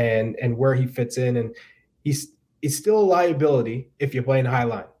competition and where he fits in. And he's still a liability if you're playing high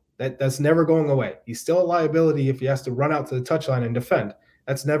line. That's never going away. He's still a liability if he has to run out to the touchline and defend.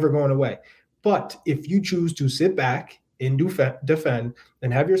 That's never going away. But if you choose to sit back and defend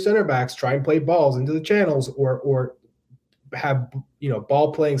and have your center backs try and play balls into the channels or have,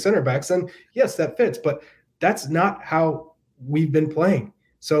 ball playing center backs, then yes, that fits. But that's not how we've been playing.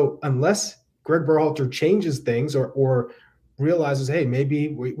 So unless Greg Berhalter changes things or realizes, hey, maybe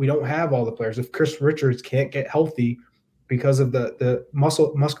we don't have all the players. If Chris Richards can't get healthy because of the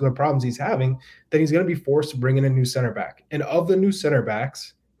muscular problems he's having, then he's going to be forced to bring in a new center back. And of the new center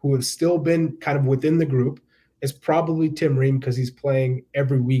backs who have still been kind of within the group, is probably Tim Ream because he's playing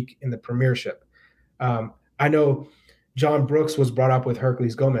every week in the Premiership. I know John Brooks was brought up with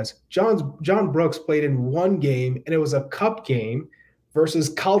Hercules Gomez. John Brooks played in one game, and it was a cup game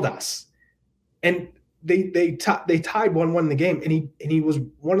versus Caldas, and they tied 1-1 in the game, and he was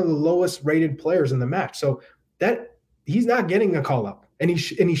one of the lowest rated players in the match. So that he's not getting a call up, and he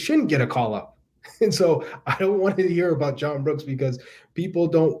shouldn't get a call up. And so I don't want to hear about John Brooks because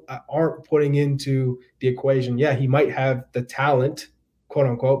people aren't putting into the equation. Yeah, he might have the talent, quote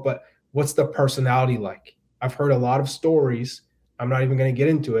unquote, but what's the personality like? I've heard a lot of stories. I'm not even going to get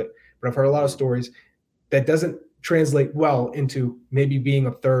into it, but I've heard a lot of stories that doesn't translate well into maybe being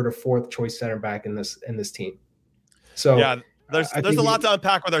a third or fourth choice center back in this team. So yeah, there's a lot to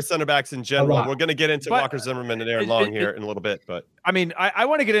unpack with our center backs in general. We're going to get into Walker Zimmerman and Aaron Long here in a little bit, but I mean, I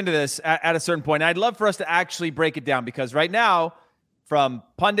want to get into this at a certain point. I'd love for us to actually break it down because right now, from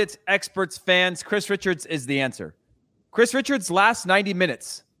pundits, experts, fans, Chris Richards is the answer. Chris Richards' last 90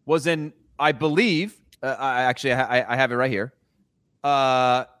 minutes was in, I believe, I have it right here.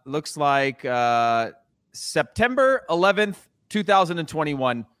 Looks like September 11th,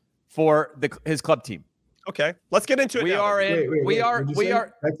 2021 for his club team. Okay, let's get into it. We are.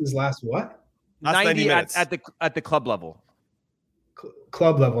 That's his last what? Last 90 minutes at the club level.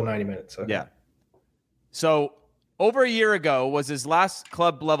 Club level 90 minutes. Okay. Yeah. So over a year ago was his last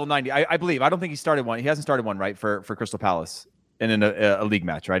club level 90. I believe. I don't think he started one. He hasn't started one, right, for Crystal Palace in a league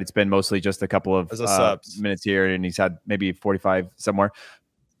match, right? It's been mostly just a couple of minutes here, and he's had maybe 45 somewhere.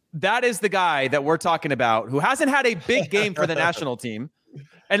 That is the guy that we're talking about who hasn't had a big game for the national team.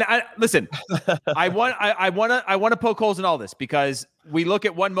 And listen, I want to poke holes in all this because we look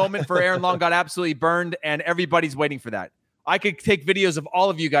at one moment for Aaron Long got absolutely burned, and everybody's waiting for that. I could take videos of all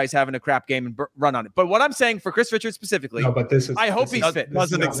of you guys having a crap game and run on it. But what I'm saying for Chris Richards specifically, I hope he's fit.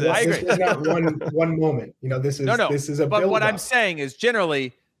 Doesn't exist. I agree. This is not one moment. This is a. But what I'm saying is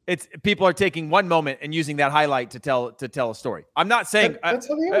generally, it's people are taking one moment and using that highlight to tell a story. I'm not saying that's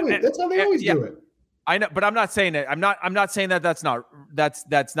how they always do it. I know, but I'm not saying it. I'm not saying that's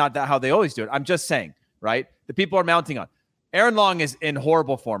not how they always do it. I'm just saying, right? The people are mounting on. Aaron Long is in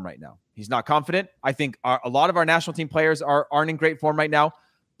horrible form right now. He's not confident. I think a lot of our national team players aren't in great form right now.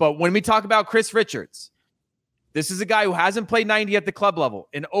 But when we talk about Chris Richards, this is a guy who hasn't played 90 at the club level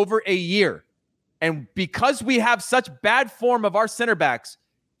in over a year. And because we have such bad form of our center backs,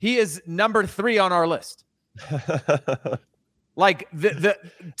 he is number 3 on our list. Like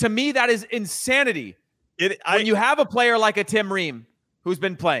to me, that is insanity. When you have a player like a Tim Ream who's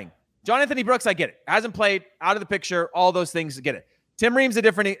been playing, John Anthony Brooks, I get it. Hasn't played, out of the picture, all those things, get it. Tim Ream's a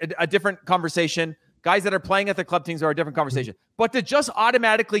different conversation. Guys that are playing at the club teams are a different conversation. But to just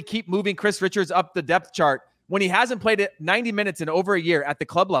automatically keep moving Chris Richards up the depth chart when he hasn't played it 90 minutes in over a year at the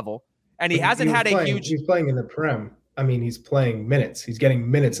club level, and he's playing in the Prem. I mean, he's playing minutes. He's getting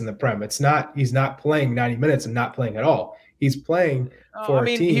minutes in the Prem. He's not playing 90 minutes and not playing at all. He's playing for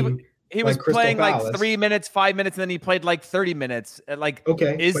a team. He was playing like 3 minutes, 5 minutes, and then he played like 30 minutes. Like,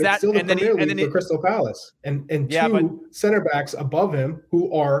 okay, is that still the and then for Crystal Palace and two center backs above him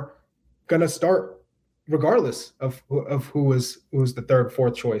who are gonna start regardless of who was the third,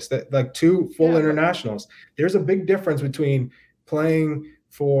 fourth choice. That like two full internationals. There's a big difference between playing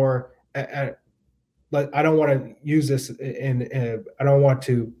for. But I don't want to use this I don't want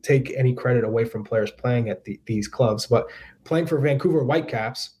to take any credit away from players playing at these clubs, but playing for Vancouver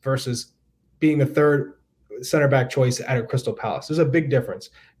Whitecaps versus being a third center back choice at a Crystal Palace. There's a big difference.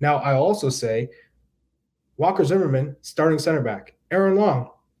 Now, I also say Walker Zimmerman, starting center back, Aaron Long,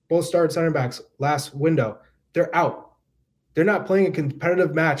 both started center backs last window. They're out. They're not playing a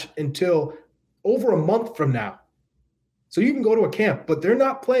competitive match until over a month from now. So you can go to a camp, but they're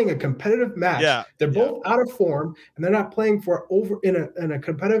not playing a competitive match. Yeah, they're both out of form, and they're not playing in a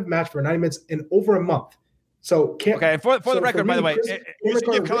competitive match for 90 minutes in over a month. So and for the record, by the way, we should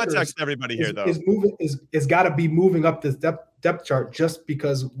give context to everybody here, though. Is got to be moving up this depth chart just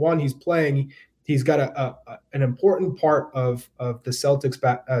because one, he's playing. He's got an important part of the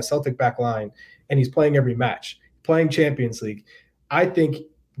Celtic back line, and he's playing every match, playing Champions League. I think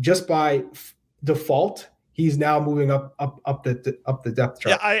just by default, he's now moving up the depth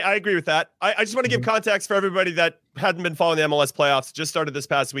chart. Yeah, I agree with that. I just want to give context for everybody that hadn't been following the MLS playoffs. Just started this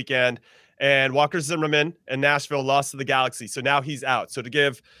past weekend, and Walker Zimmerman and Nashville lost to the Galaxy, so now he's out. So to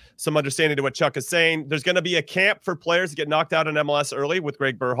give some understanding to what Chuck is saying, there's going to be a camp for players to get knocked out in MLS early with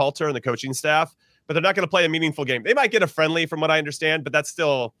Greg Berhalter and the coaching staff, but they're not going to play a meaningful game. They might get a friendly, from what I understand, but that's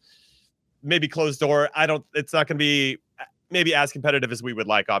still maybe closed door. It's not going to be maybe as competitive as we would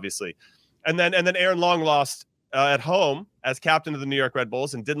like, obviously. And then Aaron Long lost at home as captain of the New York Red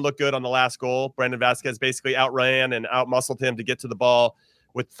Bulls and didn't look good on the last goal. Brandon Vasquez basically outran and outmuscled him to get to the ball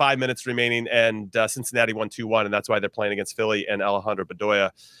with 5 minutes remaining, and Cincinnati won 2-1, and that's why they're playing against Philly and Alejandro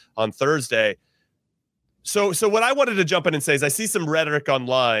Bedoya on Thursday. So what I wanted to jump in and say is I see some rhetoric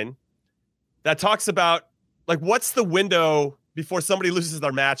online that talks about, like, what's the window before somebody loses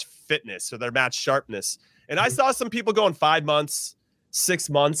their match fitness or their match sharpness? And I saw some people going 5 months, 6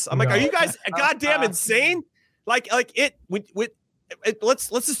 months. I'm like, are you guys goddamn insane? Let's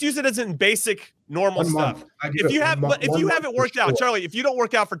just use it as in basic normal stuff. If you haven't worked out, Charlie, if you don't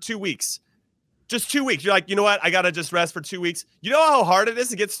work out for 2 weeks, just 2 weeks, you're like, you know what? I got to just rest for 2 weeks. You know how hard it is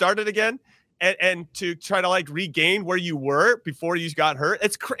to get started again and to try to like regain where you were before you got hurt.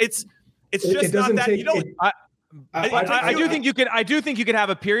 It's just not that. You know, I do think you could have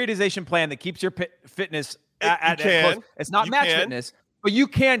a periodization plan that keeps your fitness at close. It's not match fitness, but you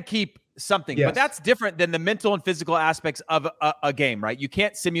can keep something. Yes. But that's different than the mental and physical aspects of a game, right? You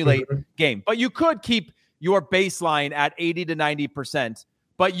can't simulate game, but you could keep your baseline at 80 to 90%.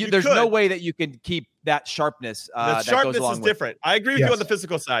 But there's no way that you can keep that sharpness. The sharpness is different. I agree with you on the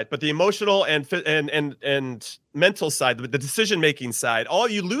physical side, but the emotional and mental side, the decision-making side,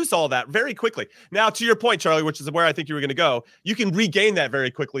 you lose all that very quickly. Now, to your point, Charlie, which is where I think you were going to go, you can regain that very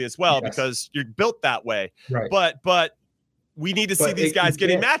quickly as well because you're built that way. Right. But we need to see these guys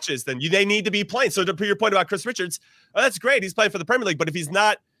getting matches. Then they need to be playing. So to your point about Chris Richards, that's great. He's playing for the Premier League, but if he's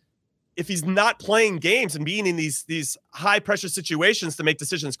not playing games and being in these high pressure situations to make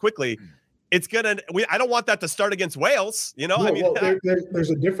decisions quickly, I don't want that to start against Wales. You know, there's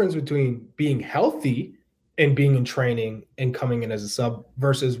a difference between being healthy and being in training and coming in as a sub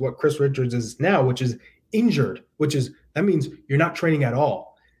versus what Chris Richards is now, which is injured, that means you're not training at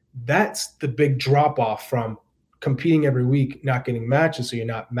all. That's the big drop off from competing every week, not getting matches. So you're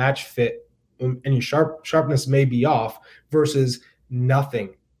not match fit and your sharpness may be off versus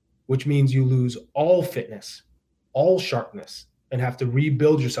nothing, which means you lose all fitness, all sharpness, and have to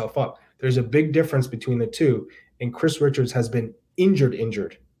rebuild yourself up. There's a big difference between the two, and Chris Richards has been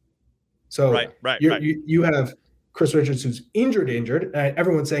injured. So you have Chris Richards who's injured, and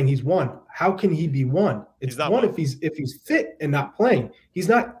everyone's saying he's won. How can he be won? It's one if he's fit and not playing. He's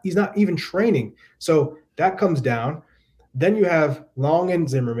not even training. So that comes down. Then you have Long and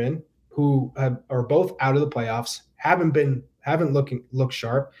Zimmerman, who are both out of the playoffs, haven't looked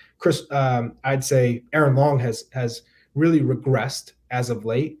sharp. Chris, I'd say Aaron Long has really regressed as of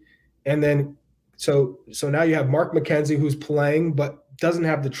late. And then so now you have Mark McKenzie, who's playing but doesn't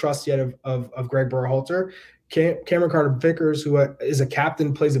have the trust yet of Greg Berhalter. Cameron Carter-Vickers, who is a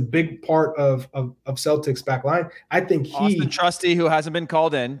captain, plays a big part of Celtics back line. I think Austin Trusty, who hasn't been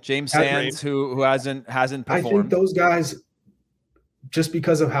called in, James Sands, who hasn't performed. I think those guys, just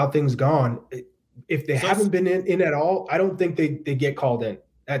because of how things gone, if they haven't been in at all, I don't think they get called in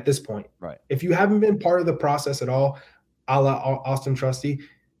at this point. Right. If you haven't been part of the process at all, a la Austin Trusty,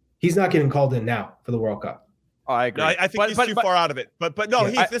 he's not getting called in now for the World Cup. Oh, I agree. No, I think he's too far out of it. But no,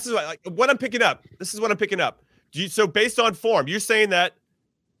 Heath, this is what I'm picking up. This is what I'm picking up. So based on form, you're saying that.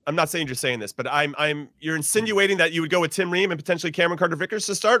 I'm not saying you're saying this, but you're insinuating that you would go with Tim Ream and potentially Cameron Carter-Vickers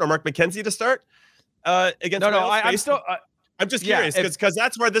to start or Mark McKenzie to start against. No, I'm still. I'm just curious because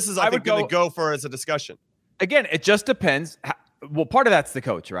that's where this is, I think, going to go for as a discussion. Again, it just depends. Well, part of that's the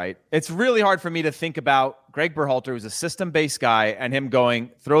coach, right? It's really hard for me to think about Greg Berhalter, who's a system-based guy, and him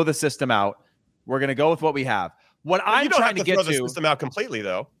going, throw the system out. We're going to go with what we have. I'm trying to get to, throw the system out completely,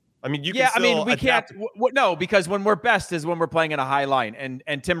 though. I mean, we can't. No, because when we're best is when we're playing in a high line,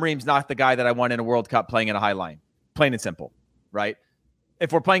 and Tim Ream's not the guy that I want in a World Cup playing in a high line. Plain and simple, right?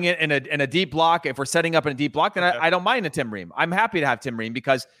 If we're playing it in a deep block, if we're setting up in a deep block, then I don't mind a Tim Ream. I'm happy to have Tim Ream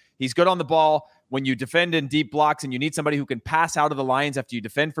because he's good on the ball. When you defend in deep blocks and you need somebody who can pass out of the lines after you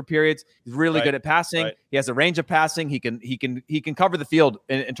defend for periods, he's really good at passing. Right. He has a range of passing. He can cover the field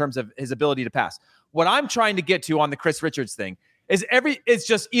in terms of his ability to pass. What I'm trying to get to on the Chris Richards thing is it's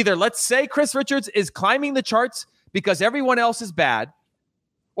just either let's say Chris Richards is climbing the charts because everyone else is bad,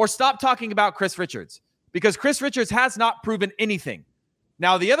 or stop talking about Chris Richards because Chris Richards has not proven anything.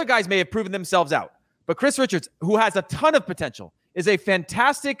 Now, the other guys may have proven themselves out, but Chris Richards, who has a ton of potential, is a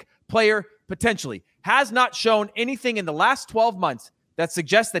fantastic player potentially, has not shown anything in the last 12 months that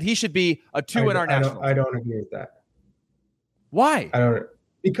suggests that he should be a two in our national. I don't agree with that. Why? I don't.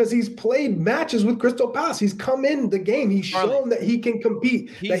 Because he's played matches with Crystal Palace. He's come in the game. He's shown that he can compete,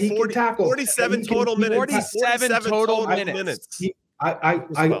 that he can tackle. 47 total minutes. 47 total minutes.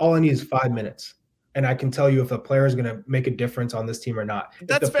 All I need is 5 minutes. and I can tell you if a player is going to make a difference on this team or not.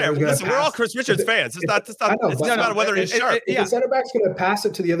 That's fair. Listen, we're all Chris Richards fans. It's not about whether he's sharp. If the center back's going to pass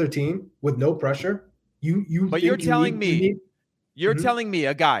it to the other team with no pressure, But you're telling me, telling me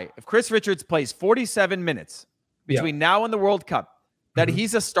a guy, if Chris Richards plays 47 minutes between now and the World Cup, that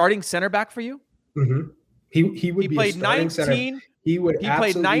he's a starting center back for you? Mm-hmm. He would be played a starting 19. Center. He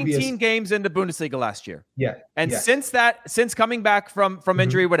played 19 games in the Bundesliga last year. Yeah. And since coming back from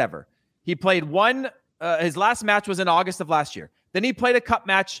injury, whatever, he played his last match was in August of last year. Then he played a cup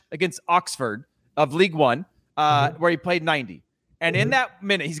match against Oxford of League One, where he played 90. And in that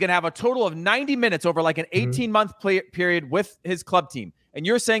minute, he's going to have a total of 90 minutes over like an 18-month period with his club team. And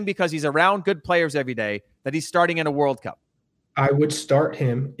you're saying because he's around good players every day that he's starting in a World Cup? I would start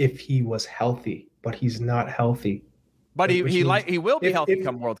him if he was healthy, but he's not healthy. But he will be healthy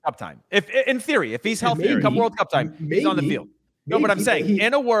come World Cup time. If in theory, if he's healthy come World Cup time, he's on the field. No, but I'm saying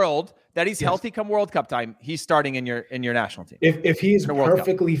in a world that he's healthy come World Cup time, he's starting in your national team. If he's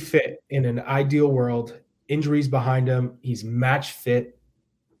perfectly fit in an ideal world, injuries behind him, he's match fit,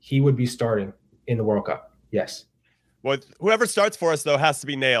 he would be starting in the World Cup. Yes. Well, whoever starts for us, though, has to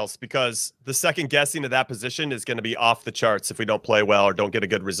be nails, because the second guessing of that position is going to be off the charts if we don't play well or don't get a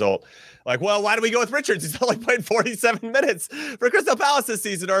good result. Like, well, why do we go with Richards? He's only played 47 minutes for Crystal Palace this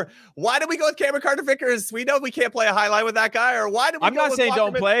season. Or why do we go with Cameron Carter-Vickers? We know we can't play a highlight with that guy. Or why do we I'm not saying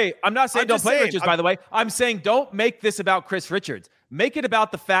don't play. I'm not saying don't play Richards, by the way. I'm saying don't make this about Chris Richards. Make it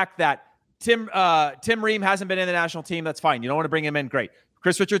about the fact that Tim Ream hasn't been in the national team. That's fine. You don't want to bring him in. Great.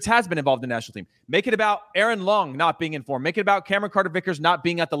 Chris Richards has been involved in the national team. Make it about Aaron Long not being in form. Make it about Cameron Carter-Vickers not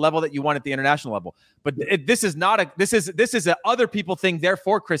being at the level that you want at the international level. But this is a other people thing.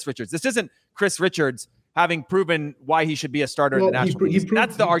 Therefore, Chris Richards. This isn't Chris Richards having proven why he should be a starter in the national team.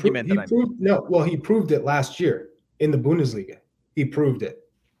 That's the argument that I'm. He proved it last year in the Bundesliga. He proved it.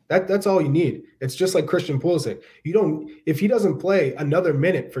 That's all you need. It's just like Christian Pulisic. If he doesn't play another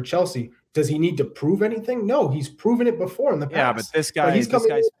minute for Chelsea, does he need to prove anything? No, he's proven it before in the past. Yeah, but this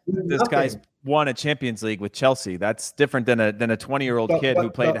guy's won a Champions League with Chelsea. That's different than a 20-year-old kid who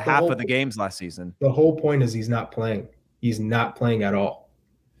played half of the games last season. The whole point is he's not playing. He's not playing at all.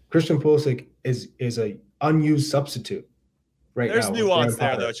 Christian Pulisic is a unused substitute right now. There's nuance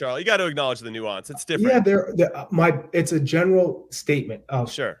there, though, Charlie. You got to acknowledge the nuance. It's different. Yeah, it's a general statement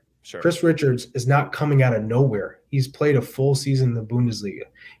of sure. Chris Richards is not coming out of nowhere. He's played a full season in the Bundesliga.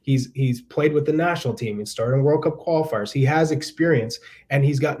 He's played with the national team and started in World Cup qualifiers. He has experience, and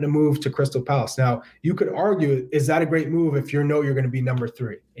he's gotten a move to Crystal Palace. Now, you could argue, is that a great move if you're going to be number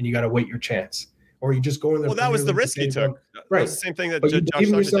 3 and you got to wait your chance? Or you just go in there. Well, that was the risk he took. Right. That was the same thing that but Josh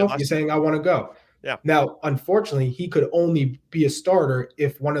you yourself, you're saying, I want to go. Yeah. Now, unfortunately, he could only be a starter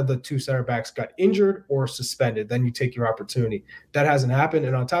if one of the 2 center backs got injured or suspended. Then you take your opportunity. That hasn't happened.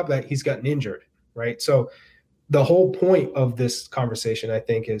 And on top of that, he's gotten injured, right? So the whole point of this conversation, I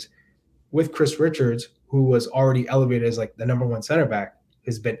think, is with Chris Richards, who was already elevated as like the number 1 center back,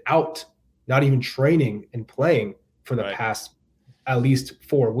 has been out, not even training and playing for the past at least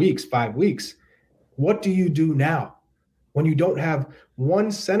 4 weeks, 5 weeks. What do you do now when you don't have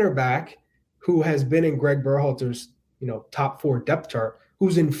one center back who has been in Greg Berhalter's, top 4 depth chart,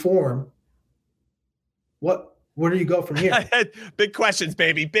 who's in form? Where do you go from here? Big questions,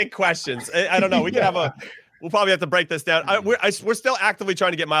 baby. Big questions. I don't know. We can we'll probably have to break this down. We're still actively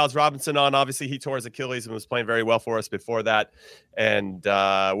trying to get Miles Robinson on. Obviously, he tore his Achilles and was playing very well for us before that. And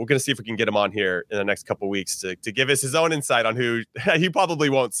we're going to see if we can get him on here in the next couple of weeks to give us his own insight on who he probably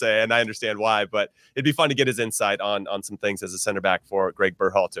won't say, and I understand why, but it'd be fun to get his insight on some things as a center back for Greg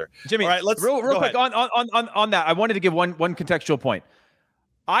Berhalter. Jimmy, all right, let's real quick on that. I wanted to give one contextual point.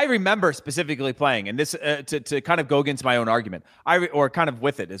 I remember specifically playing, and this to kind of go against my own argument, or kind of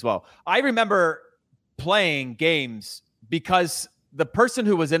with it as well. I remember playing games because the person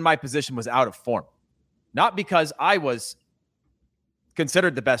who was in my position was out of form, not because I was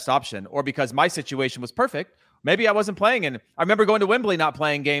considered the best option or because my situation was perfect. Maybe I wasn't playing. And I remember going to Wembley, not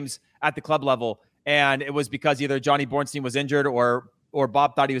playing games at the club level. And it was because either Johnny Bornstein was injured or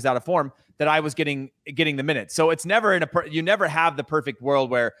Bob thought he was out of form that I was getting the minutes. So it's never you never have the perfect world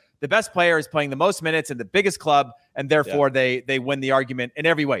where the best player is playing the most minutes in the biggest club, and therefore they win the argument in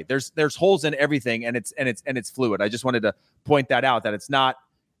every way. There's holes in everything, and it's fluid. I just wanted to point that out, that it's not,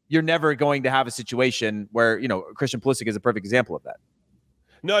 you're never going to have a situation where, Christian Pulisic is a perfect example of that.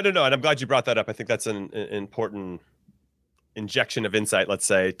 No. And I'm glad you brought that up. I think that's an important injection of insight, let's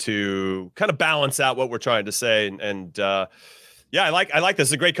say, to kind of balance out what we're trying to say. And I like this.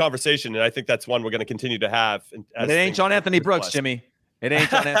 It's a great conversation, and I think that's one we're going to continue to have. It ain't John Anthony Brooks, Jimmy. It ain't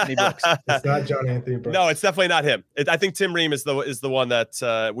John Anthony Brooks. It's not John Anthony Brooks. No, it's definitely not him. I think Tim Ream is the one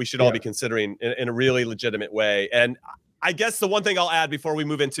that we should all be considering in a really legitimate way. And I guess the one thing I'll add before we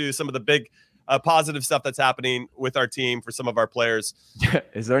move into some of the big positive stuff that's happening with our team for some of our players.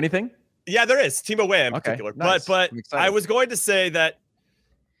 Is there anything? Yeah, there is. Timo Weah in particular. Nice. But I was going to say that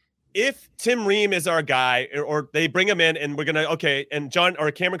if Tim Ream is our guy, or they bring him in and we're going to, and John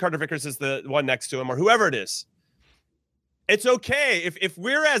or Cameron Carter-Vickers is the one next to him, or whoever it is, it's okay if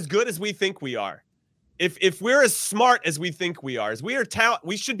we're as good as we think we are, if we're as smart as we think we are, as we are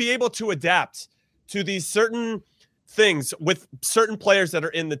we should be able to adapt to these certain things with certain players that are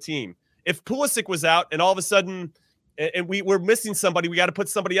in the team. If Pulisic was out and all of a sudden and we're missing somebody, we got to put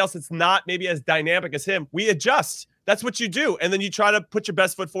somebody else that's not maybe as dynamic as him. We adjust. That's what you do. And then you try to put your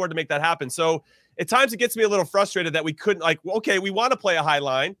best foot forward to make that happen. So at times it gets me a little frustrated that we couldn't, we want to play a high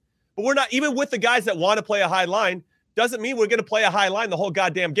line, but we're not, even with the guys that want to play a high line, doesn't mean we're going to play a high line the whole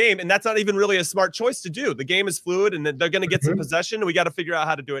goddamn game. And that's not even really a smart choice to do. The game is fluid and they're going to get some possession and we got to figure out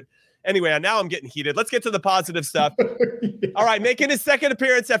how to do it. Anyway, now I'm getting heated. Let's get to the positive stuff. All right, making his second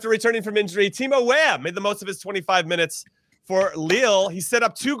appearance after returning from injury, Timo Weah made the most of his 25 minutes for Lille. He set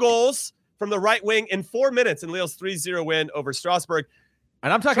up 2 goals from the right wing in 4 minutes in Lille's 3-0 win over Strasbourg.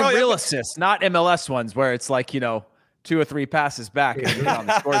 And I'm talking real assists, not MLS ones where it's 2 or 3 passes back and you get on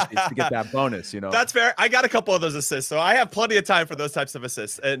the score sheet to get that bonus, That's fair. I got a couple of those assists, so I have plenty of time for those types of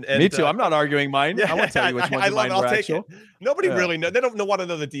assists. And me too. I'm not arguing mine. Yeah, I won't tell you which ones mine were actual. Nobody really knows. They don't want to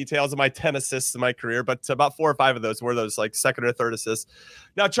know the details of my 10 assists in my career, but about 4 or 5 of those were those second or third assists.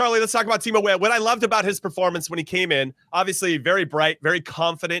 Now, Charlie, let's talk about Timo Weah. What I loved about his performance when he came in, obviously very bright, very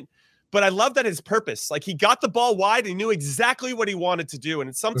confident, but I love that his purpose, he got the ball wide, he knew exactly what he wanted to do.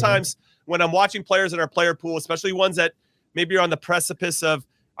 And sometimes when I'm watching players in our player pool, especially ones that maybe you're on the precipice of,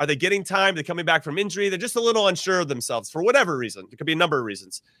 are they getting time? They're coming back from injury. They're just a little unsure of themselves for whatever reason. It could be a number of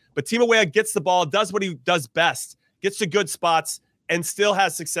reasons. But Timo Weah gets the ball, does what he does best, gets to good spots, and still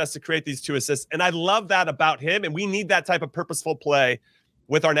has success to create these 2 assists. And I love that about him. And we need that type of purposeful play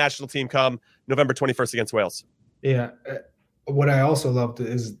with our national team come November 21st against Wales. Yeah. What I also loved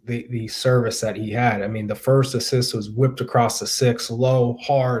is the service that he had. I mean, the first assist was whipped across the 6, low,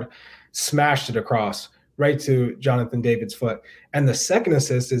 hard, smashed it across right to Jonathan David's foot. And the second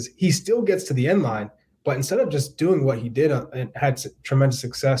assist is he still gets to the end line, but instead of just doing what he did and had tremendous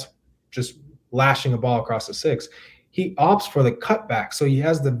success, just lashing a ball across the 6, he opts for the cutback. So he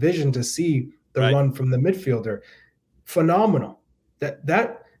has the vision to see the run from the midfielder. Phenomenal.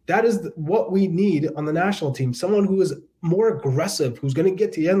 That is what we need on the national team. Someone who is more aggressive, who's going to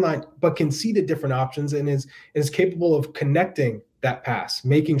get to the end line, but can see the different options and is capable of connecting that pass,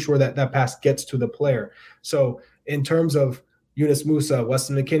 making sure that pass gets to the player. So in terms of Yunus Musa,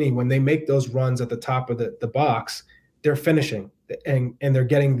 Weston McKennie, when they make those runs at the top of the box, they're finishing and they're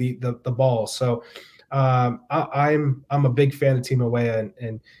getting the ball. So I'm a big fan of Timo Weah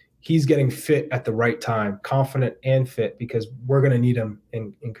and he's getting fit at the right time, confident and fit, because we're going to need him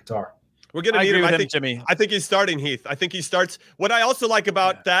in Qatar. We're going to need him. Jimmy. I think he's starting, Heath. I think he starts. What I also like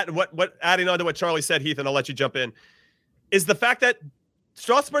about that, and what adding on to what Charlie said, Heath, and I'll let you jump in, is the fact that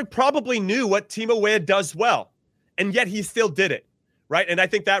Strasbourg probably knew what Timo Weah does well, and yet he still did it, right? And I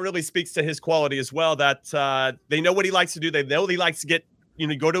think that really speaks to his quality as well, that they know what he likes to do. They know he likes to get,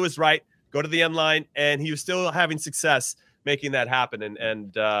 go to his right, go to the end line, and he was still having success making that happen.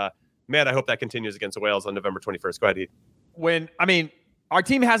 And man, I hope that continues against Wales on November 21st. Go ahead, Heath. Our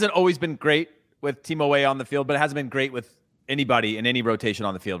team hasn't always been great with Timo Weah on the field, but it hasn't been great with anybody in any rotation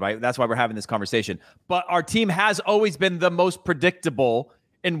on the field, right? That's why we're having this conversation. But our team has always been the most predictable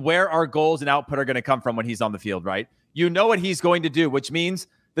in where our goals and output are going to come from when he's on the field, right? You know what he's going to do, which means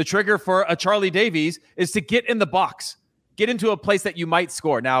the trigger for a Charlie Davies is to get in the box, get into a place that you might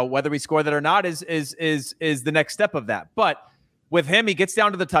score. Now, whether we score that or not is the next step of that. But with him, he gets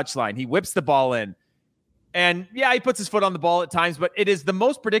down to the touchline, he whips the ball in. And yeah, he puts his foot on the ball at times, but it is the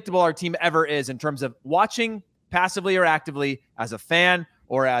most predictable our team ever is in terms of watching passively or actively as a fan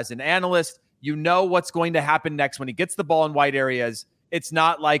or as an analyst. You know what's going to happen next when he gets the ball in wide areas. It's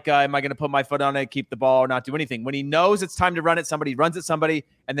not like, am I going to put my foot on it, keep the ball, or not do anything? When he knows it's time to run at somebody, he runs at somebody,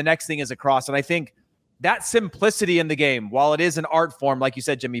 and the next thing is a cross. And I think that simplicity in the game, while it is an art form, like you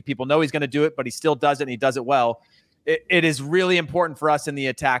said, Jimmy, people know he's going to do it, but he still does it, and he does it well. It is really important for us in the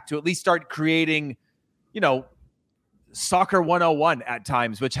attack to at least start creating, soccer 101 at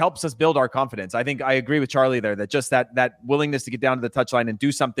times, which helps us build our confidence. I think I agree with Charlie there that just that willingness to get down to the touchline and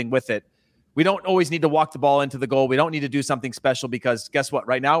do something with it. We don't always need to walk the ball into the goal. We don't need to do something special because guess what?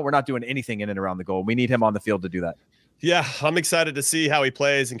 Right now, we're not doing anything in and around the goal. We need him on the field to do that. Yeah, I'm excited to see how he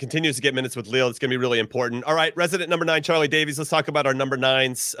plays and continues to get minutes with Lille. It's going to be really important. All right, resident number 9, Charlie Davies. Let's talk about our number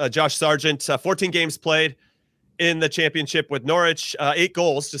 9s. Josh Sargent, 14 games played in the championship with Norwich. 8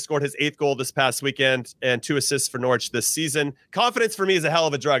 goals, just scored his 8th goal this past weekend, and 2 assists for Norwich this season. Confidence for me is a hell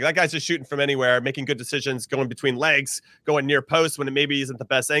of a drug. That guy's just shooting from anywhere, making good decisions, going between legs, going near post when it maybe isn't the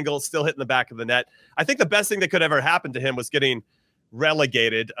best angle, still hitting the back of the net. I think the best thing that could ever happen to him was getting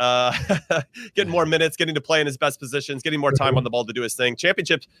relegated, getting more minutes, getting to play in his best positions, getting more time on the ball to do his thing.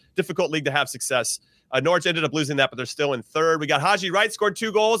 Championship, difficult league to have success. Norwich ended up losing that, but they're still in 3rd. We got Haji Wright, scored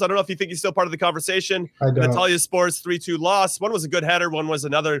 2 goals. I don't know if you think he's still part of the conversation. Natalia Spor's 3-2 loss. One was a good header. One was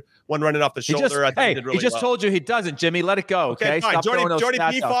another one running off the shoulder. He just told you he doesn't, Jimmy. Let it go. Okay. Fine.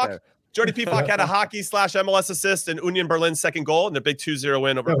 Jordy Pefok had a hockey/MLS assist in Union Berlin's 2nd goal and their big 2-0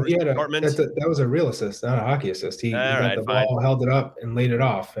 win over Dortmund. That was a real assist, not a hockey assist. He got the ball, held it up, and laid it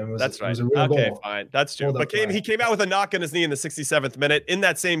off. And That's right. It was a real goal. Fine. That's true. But he came out with a knock on his knee in the 67th minute. In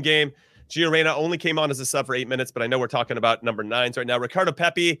that same game, Gio Reyna only came on as a sub for 8 minutes, but I know we're talking about number 9s right now. Ricardo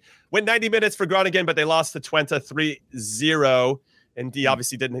Pepi went 90 minutes for Groningen, but they lost to Twente 3-0. And he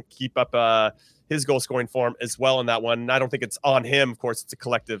obviously didn't keep up his goal-scoring form as well in that one. And I don't think it's on him. Of course, it's a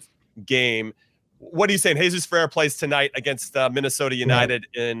collective game. What are you saying? Jesus Ferreira plays tonight against Minnesota United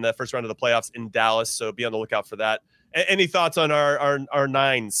in the first round of the playoffs in Dallas, so be on the lookout for that. Any thoughts on our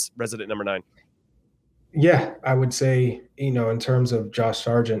 9s, resident number 9? Yeah, I would say, in terms of Josh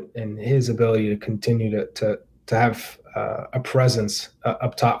Sargent and his ability to continue to have a presence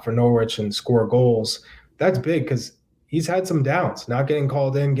up top for Norwich and score goals, that's big because he's had some downs, not getting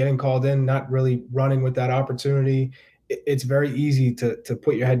called in, not really running with that opportunity. It's very easy to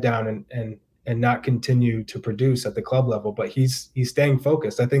put your head down and not continue to produce at the club level, but he's staying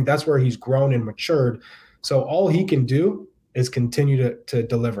focused. I think that's where he's grown and matured. So all he can do is continue to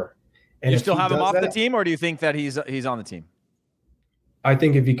deliver. And you still have him off the team, or do you think that he's on the team? I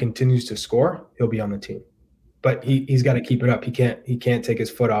think if he continues to score, he'll be on the team, but he's got to keep it up. He can't take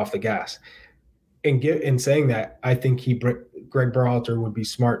his foot off the gas. In saying that, I think Greg Berhalter would be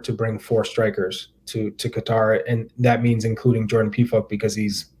smart to bring 4 strikers to Qatar, and that means including Jordan Pefok because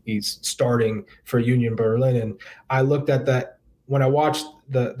he's starting for Union Berlin. And I looked at that when I watched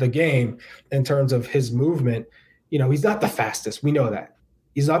the game in terms of his movement. He's not the fastest. We know that.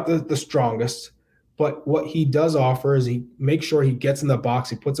 He's not the strongest, but what he does offer is he makes sure he gets in the box.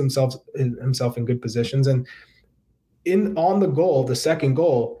 He puts himself in good positions, and on the goal, the 2nd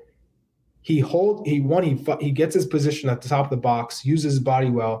goal, he gets his position at the top of the box, uses his body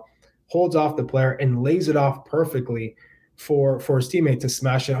well, holds off the player, and lays it off perfectly for his teammate to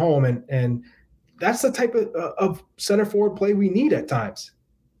smash it home. And that's the type of center forward play we need at times.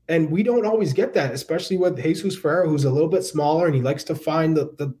 And we don't always get that, especially with Jesus Ferreira, who's a little bit smaller and he likes to find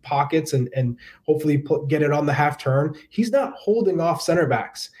the pockets and hopefully get it on the half turn. He's not holding off center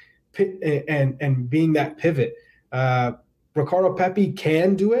backs and being that pivot. Ricardo Pepi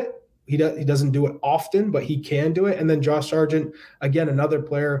can do it. He doesn't do it often, but he can do it. And then Josh Sargent, again, another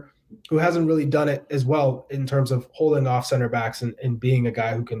player who hasn't really done it as well in terms of holding off center backs and being a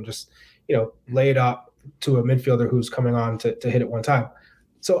guy who can just, lay it up to a midfielder who's coming on to hit it one time.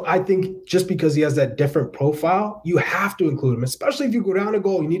 So I think just because he has that different profile, you have to include him, especially if you go down a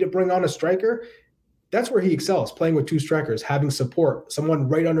goal, you need to bring on a striker. That's where he excels, playing with 2 strikers, having support, someone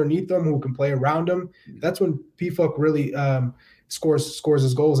right underneath them who can play around him. That's when Pefok really scores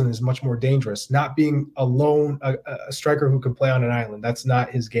his goals and is much more dangerous. Not being alone, a striker who can play on an island. That's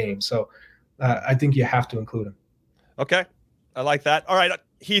not his game. So I think you have to include him. Okay. I like that. All right,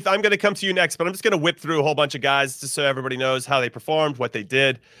 Heath, I'm going to come to you next, but I'm just going to whip through a whole bunch of guys just so everybody knows how they performed, what they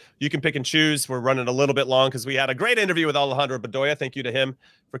did. You can pick and choose. We're running a little bit long because we had a great interview with Alejandro Bedoya. Thank you to him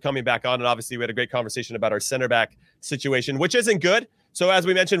for coming back on. And obviously, we had a great conversation about our center back situation, which isn't good. So as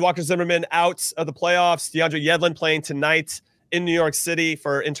we mentioned, Walker Zimmerman out of the playoffs. DeAndre Yedlin playing tonight in New York City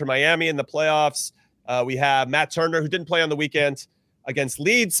for Inter Miami in the playoffs. We have Matt Turner, who didn't play on the weekend against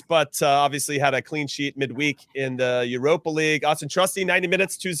Leeds, but obviously had a clean sheet midweek in the Europa League. Austin Trusty, 90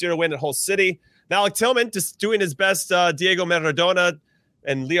 minutes, 2-0 win at Hull City. Malik Tillman just doing his best. Diego Maradona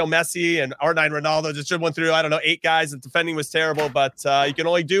and Leo Messi and R9 Ronaldo just dribbling through, 8 guys. The defending was terrible, but you can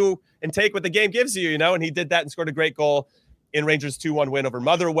only do and take what the game gives you, and he did that and scored a great goal in Rangers' 2-1 win over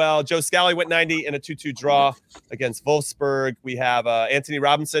Motherwell. Joe Scally went 90 in a 2-2 draw against Wolfsburg. We have Anthony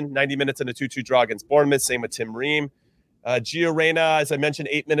Robinson, 90 minutes in a 2-2 draw against Bournemouth. Same with Tim Ream. Gio Reyna, as I mentioned,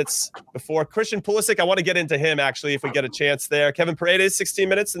 8 minutes before. Christian Pulisic, I want to get into him, actually, if we get a chance there. Kevin Paredes, 16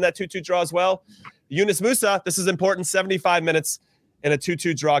 minutes in that 2-2 draw as well. Yunus Musa, this is important, 75 minutes in a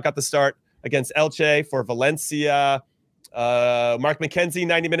 2-2 draw. Got the start against Elche for Valencia. Mark McKenzie,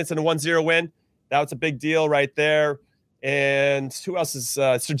 90 minutes in a 1-0 win. That was a big deal right there. And who else is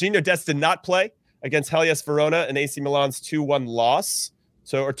Serginho Dest did not play against Hellas Verona and AC Milan's 2-1 loss.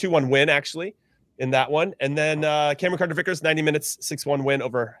 Or 2-1 win, actually, in that one. And then Cameron Carter-Vickers, 90 minutes, 6-1 win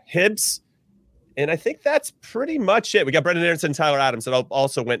over Hibs. And I think that's pretty much it. We got Brendan Aronson and Tyler Adams that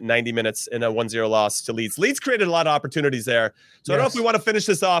also went 90 minutes in a 1-0 loss to Leeds. Leeds created a lot of opportunities there. So I don't know if we want to finish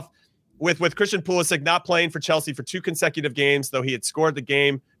this off with Christian Pulisic not playing for Chelsea for 2 consecutive games, though he had scored the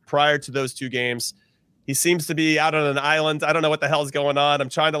game prior to those 2 games. He seems to be out on an island. I don't know what the hell is going on. I'm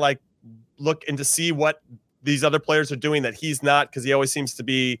trying to look and to see what these other players are doing that he's not, because he always seems to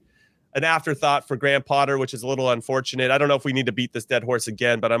be an afterthought for Graham Potter, which is a little unfortunate. I don't know if we need to beat this dead horse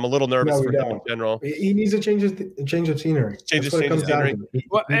again, but I'm a little nervous for him in general. He needs a change of scenery. Change of scenery.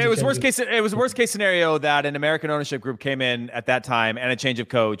 Well, it was worst case scenario that an American ownership group came in at that time and a change of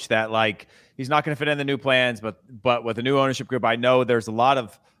coach that he's not going to fit in the new plans, but with a new ownership group, I know there's a lot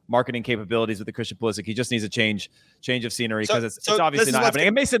of marketing capabilities with the Christian Pulisic. He just needs a change of scenery because it's obviously not happening.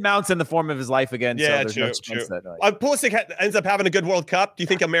 And Mason Mount's in the form of his life again. Yeah, so there's no chance that, Pulisic ends up having a good World Cup. Do you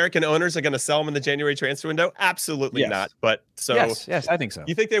think American owners are going to sell him in the January transfer window? Absolutely not. But yes, I think so.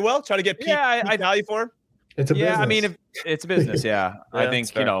 You think they will try to get peak value for him? It's a business. I mean, it's a business. Yeah, I think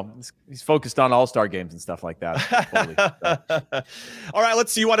he's focused on All-Star games and stuff like that. All right,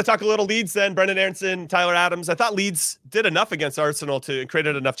 let's see. You want to talk a little Leeds then? Brendan Aronson, Tyler Adams. I thought Leeds did enough against Arsenal to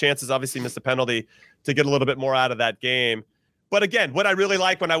created enough chances. Obviously, missed a penalty to get a little bit more out of that game. But again, what I really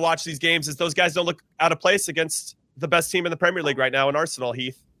like when I watch these games is those guys don't look out of place against the best team in the Premier League right now in Arsenal.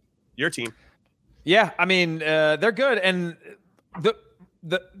 Heath, your team. Yeah, I mean, they're good, and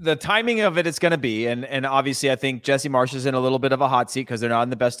the timing of it's going to be, and obviously I think Jesse Marsch is in a little bit of a hot seat because they're not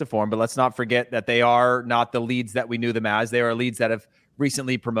in the best of form, but let's not forget that they are not the Leeds that we knew them as. They are Leeds that have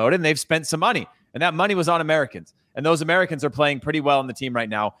recently promoted, and they've spent some money, and that money was on Americans, and those Americans are playing pretty well in the team right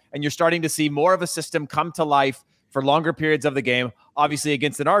now, and you're starting to see more of a system come to life for longer periods of the game. Obviously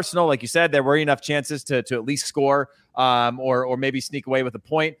against an Arsenal, like you said, there were enough chances to at least score or maybe sneak away with a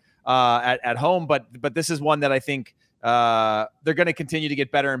point at home, but this is one that I think they're going to continue to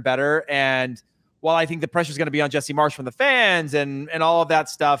get better and better. And while I think the pressure is going to be on Jesse Marsch from the fans and all of that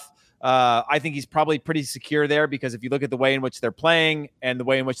stuff, I think he's probably pretty secure there because if you look at the way in which they're playing and the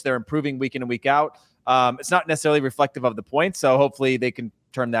way in which they're improving week in and week out, it's not necessarily reflective of the points. So hopefully they can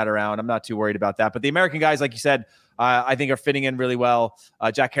turn that around. I'm not too worried about that. But the American guys, like you said, I think are fitting in really well.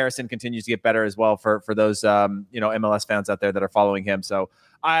 Jack Harrison continues to get better as well for those MLS fans out there that are following him. So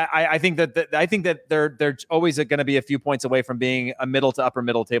I think that they're always going to be a few points away from being a middle to upper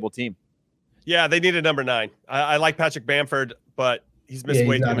middle table team. Yeah, they need a number 9. I like Patrick Bamford, but he's missed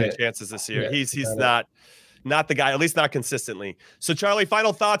way too many chances this year. Yeah, he's not the guy, at least not consistently. So Charlie,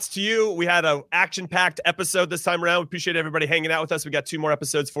 final thoughts to you. We had an action-packed episode this time around. We appreciate everybody hanging out with us. We got 2 more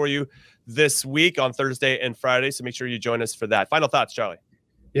episodes for you this week on Thursday and Friday. So make sure you join us for that. Final thoughts, Charlie.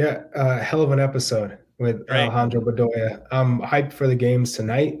 Yeah, hell of an episode with Alejandro Bedoya. I'm hyped for the games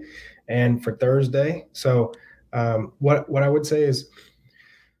tonight and for Thursday. So what I would say is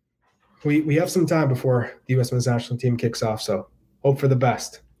we have some time before the U.S. men's national team kicks off. So hope for the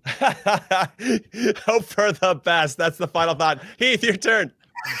best. Hope for the best. That's the final thought. Heath, your turn.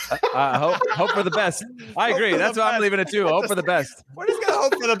 Hope for the best. I agree. That's why I'm leaving it too. Hope for the best. We're just gonna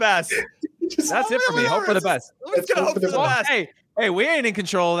hope for the best. That's it for me. Hope for the best. We're just gonna hope for the best. Hey, we ain't in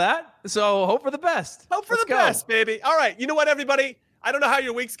control of that. So hope for the best. Hope for the best, baby. All right. You know what, everybody? I don't know how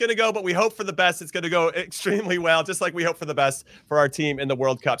your week's going to go, but we hope for the best. It's going to go extremely well, just like we hope for the best for our team in the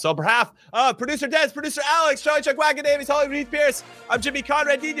World Cup. So on behalf of producer Des, producer Alex, Charlie Chuck Wagon Davies, Holly Reed Pierce, I'm Jimmy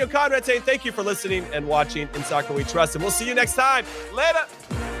Conrad, Dino Conrad, saying thank you for listening and watching In Soccer We Trust. And we'll see you next time. Later.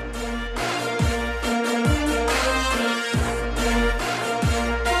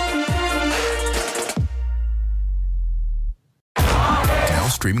 Now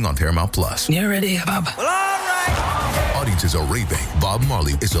streaming on Paramount Plus. You ready, Bob? Well, all right. Audiences are raving. Bob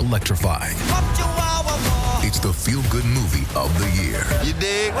Marley is electrifying. It's the feel-good movie of the year. You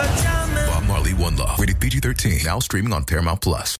dig? Bob Marley, One Love. Rated PG-13. Now streaming on Paramount Plus.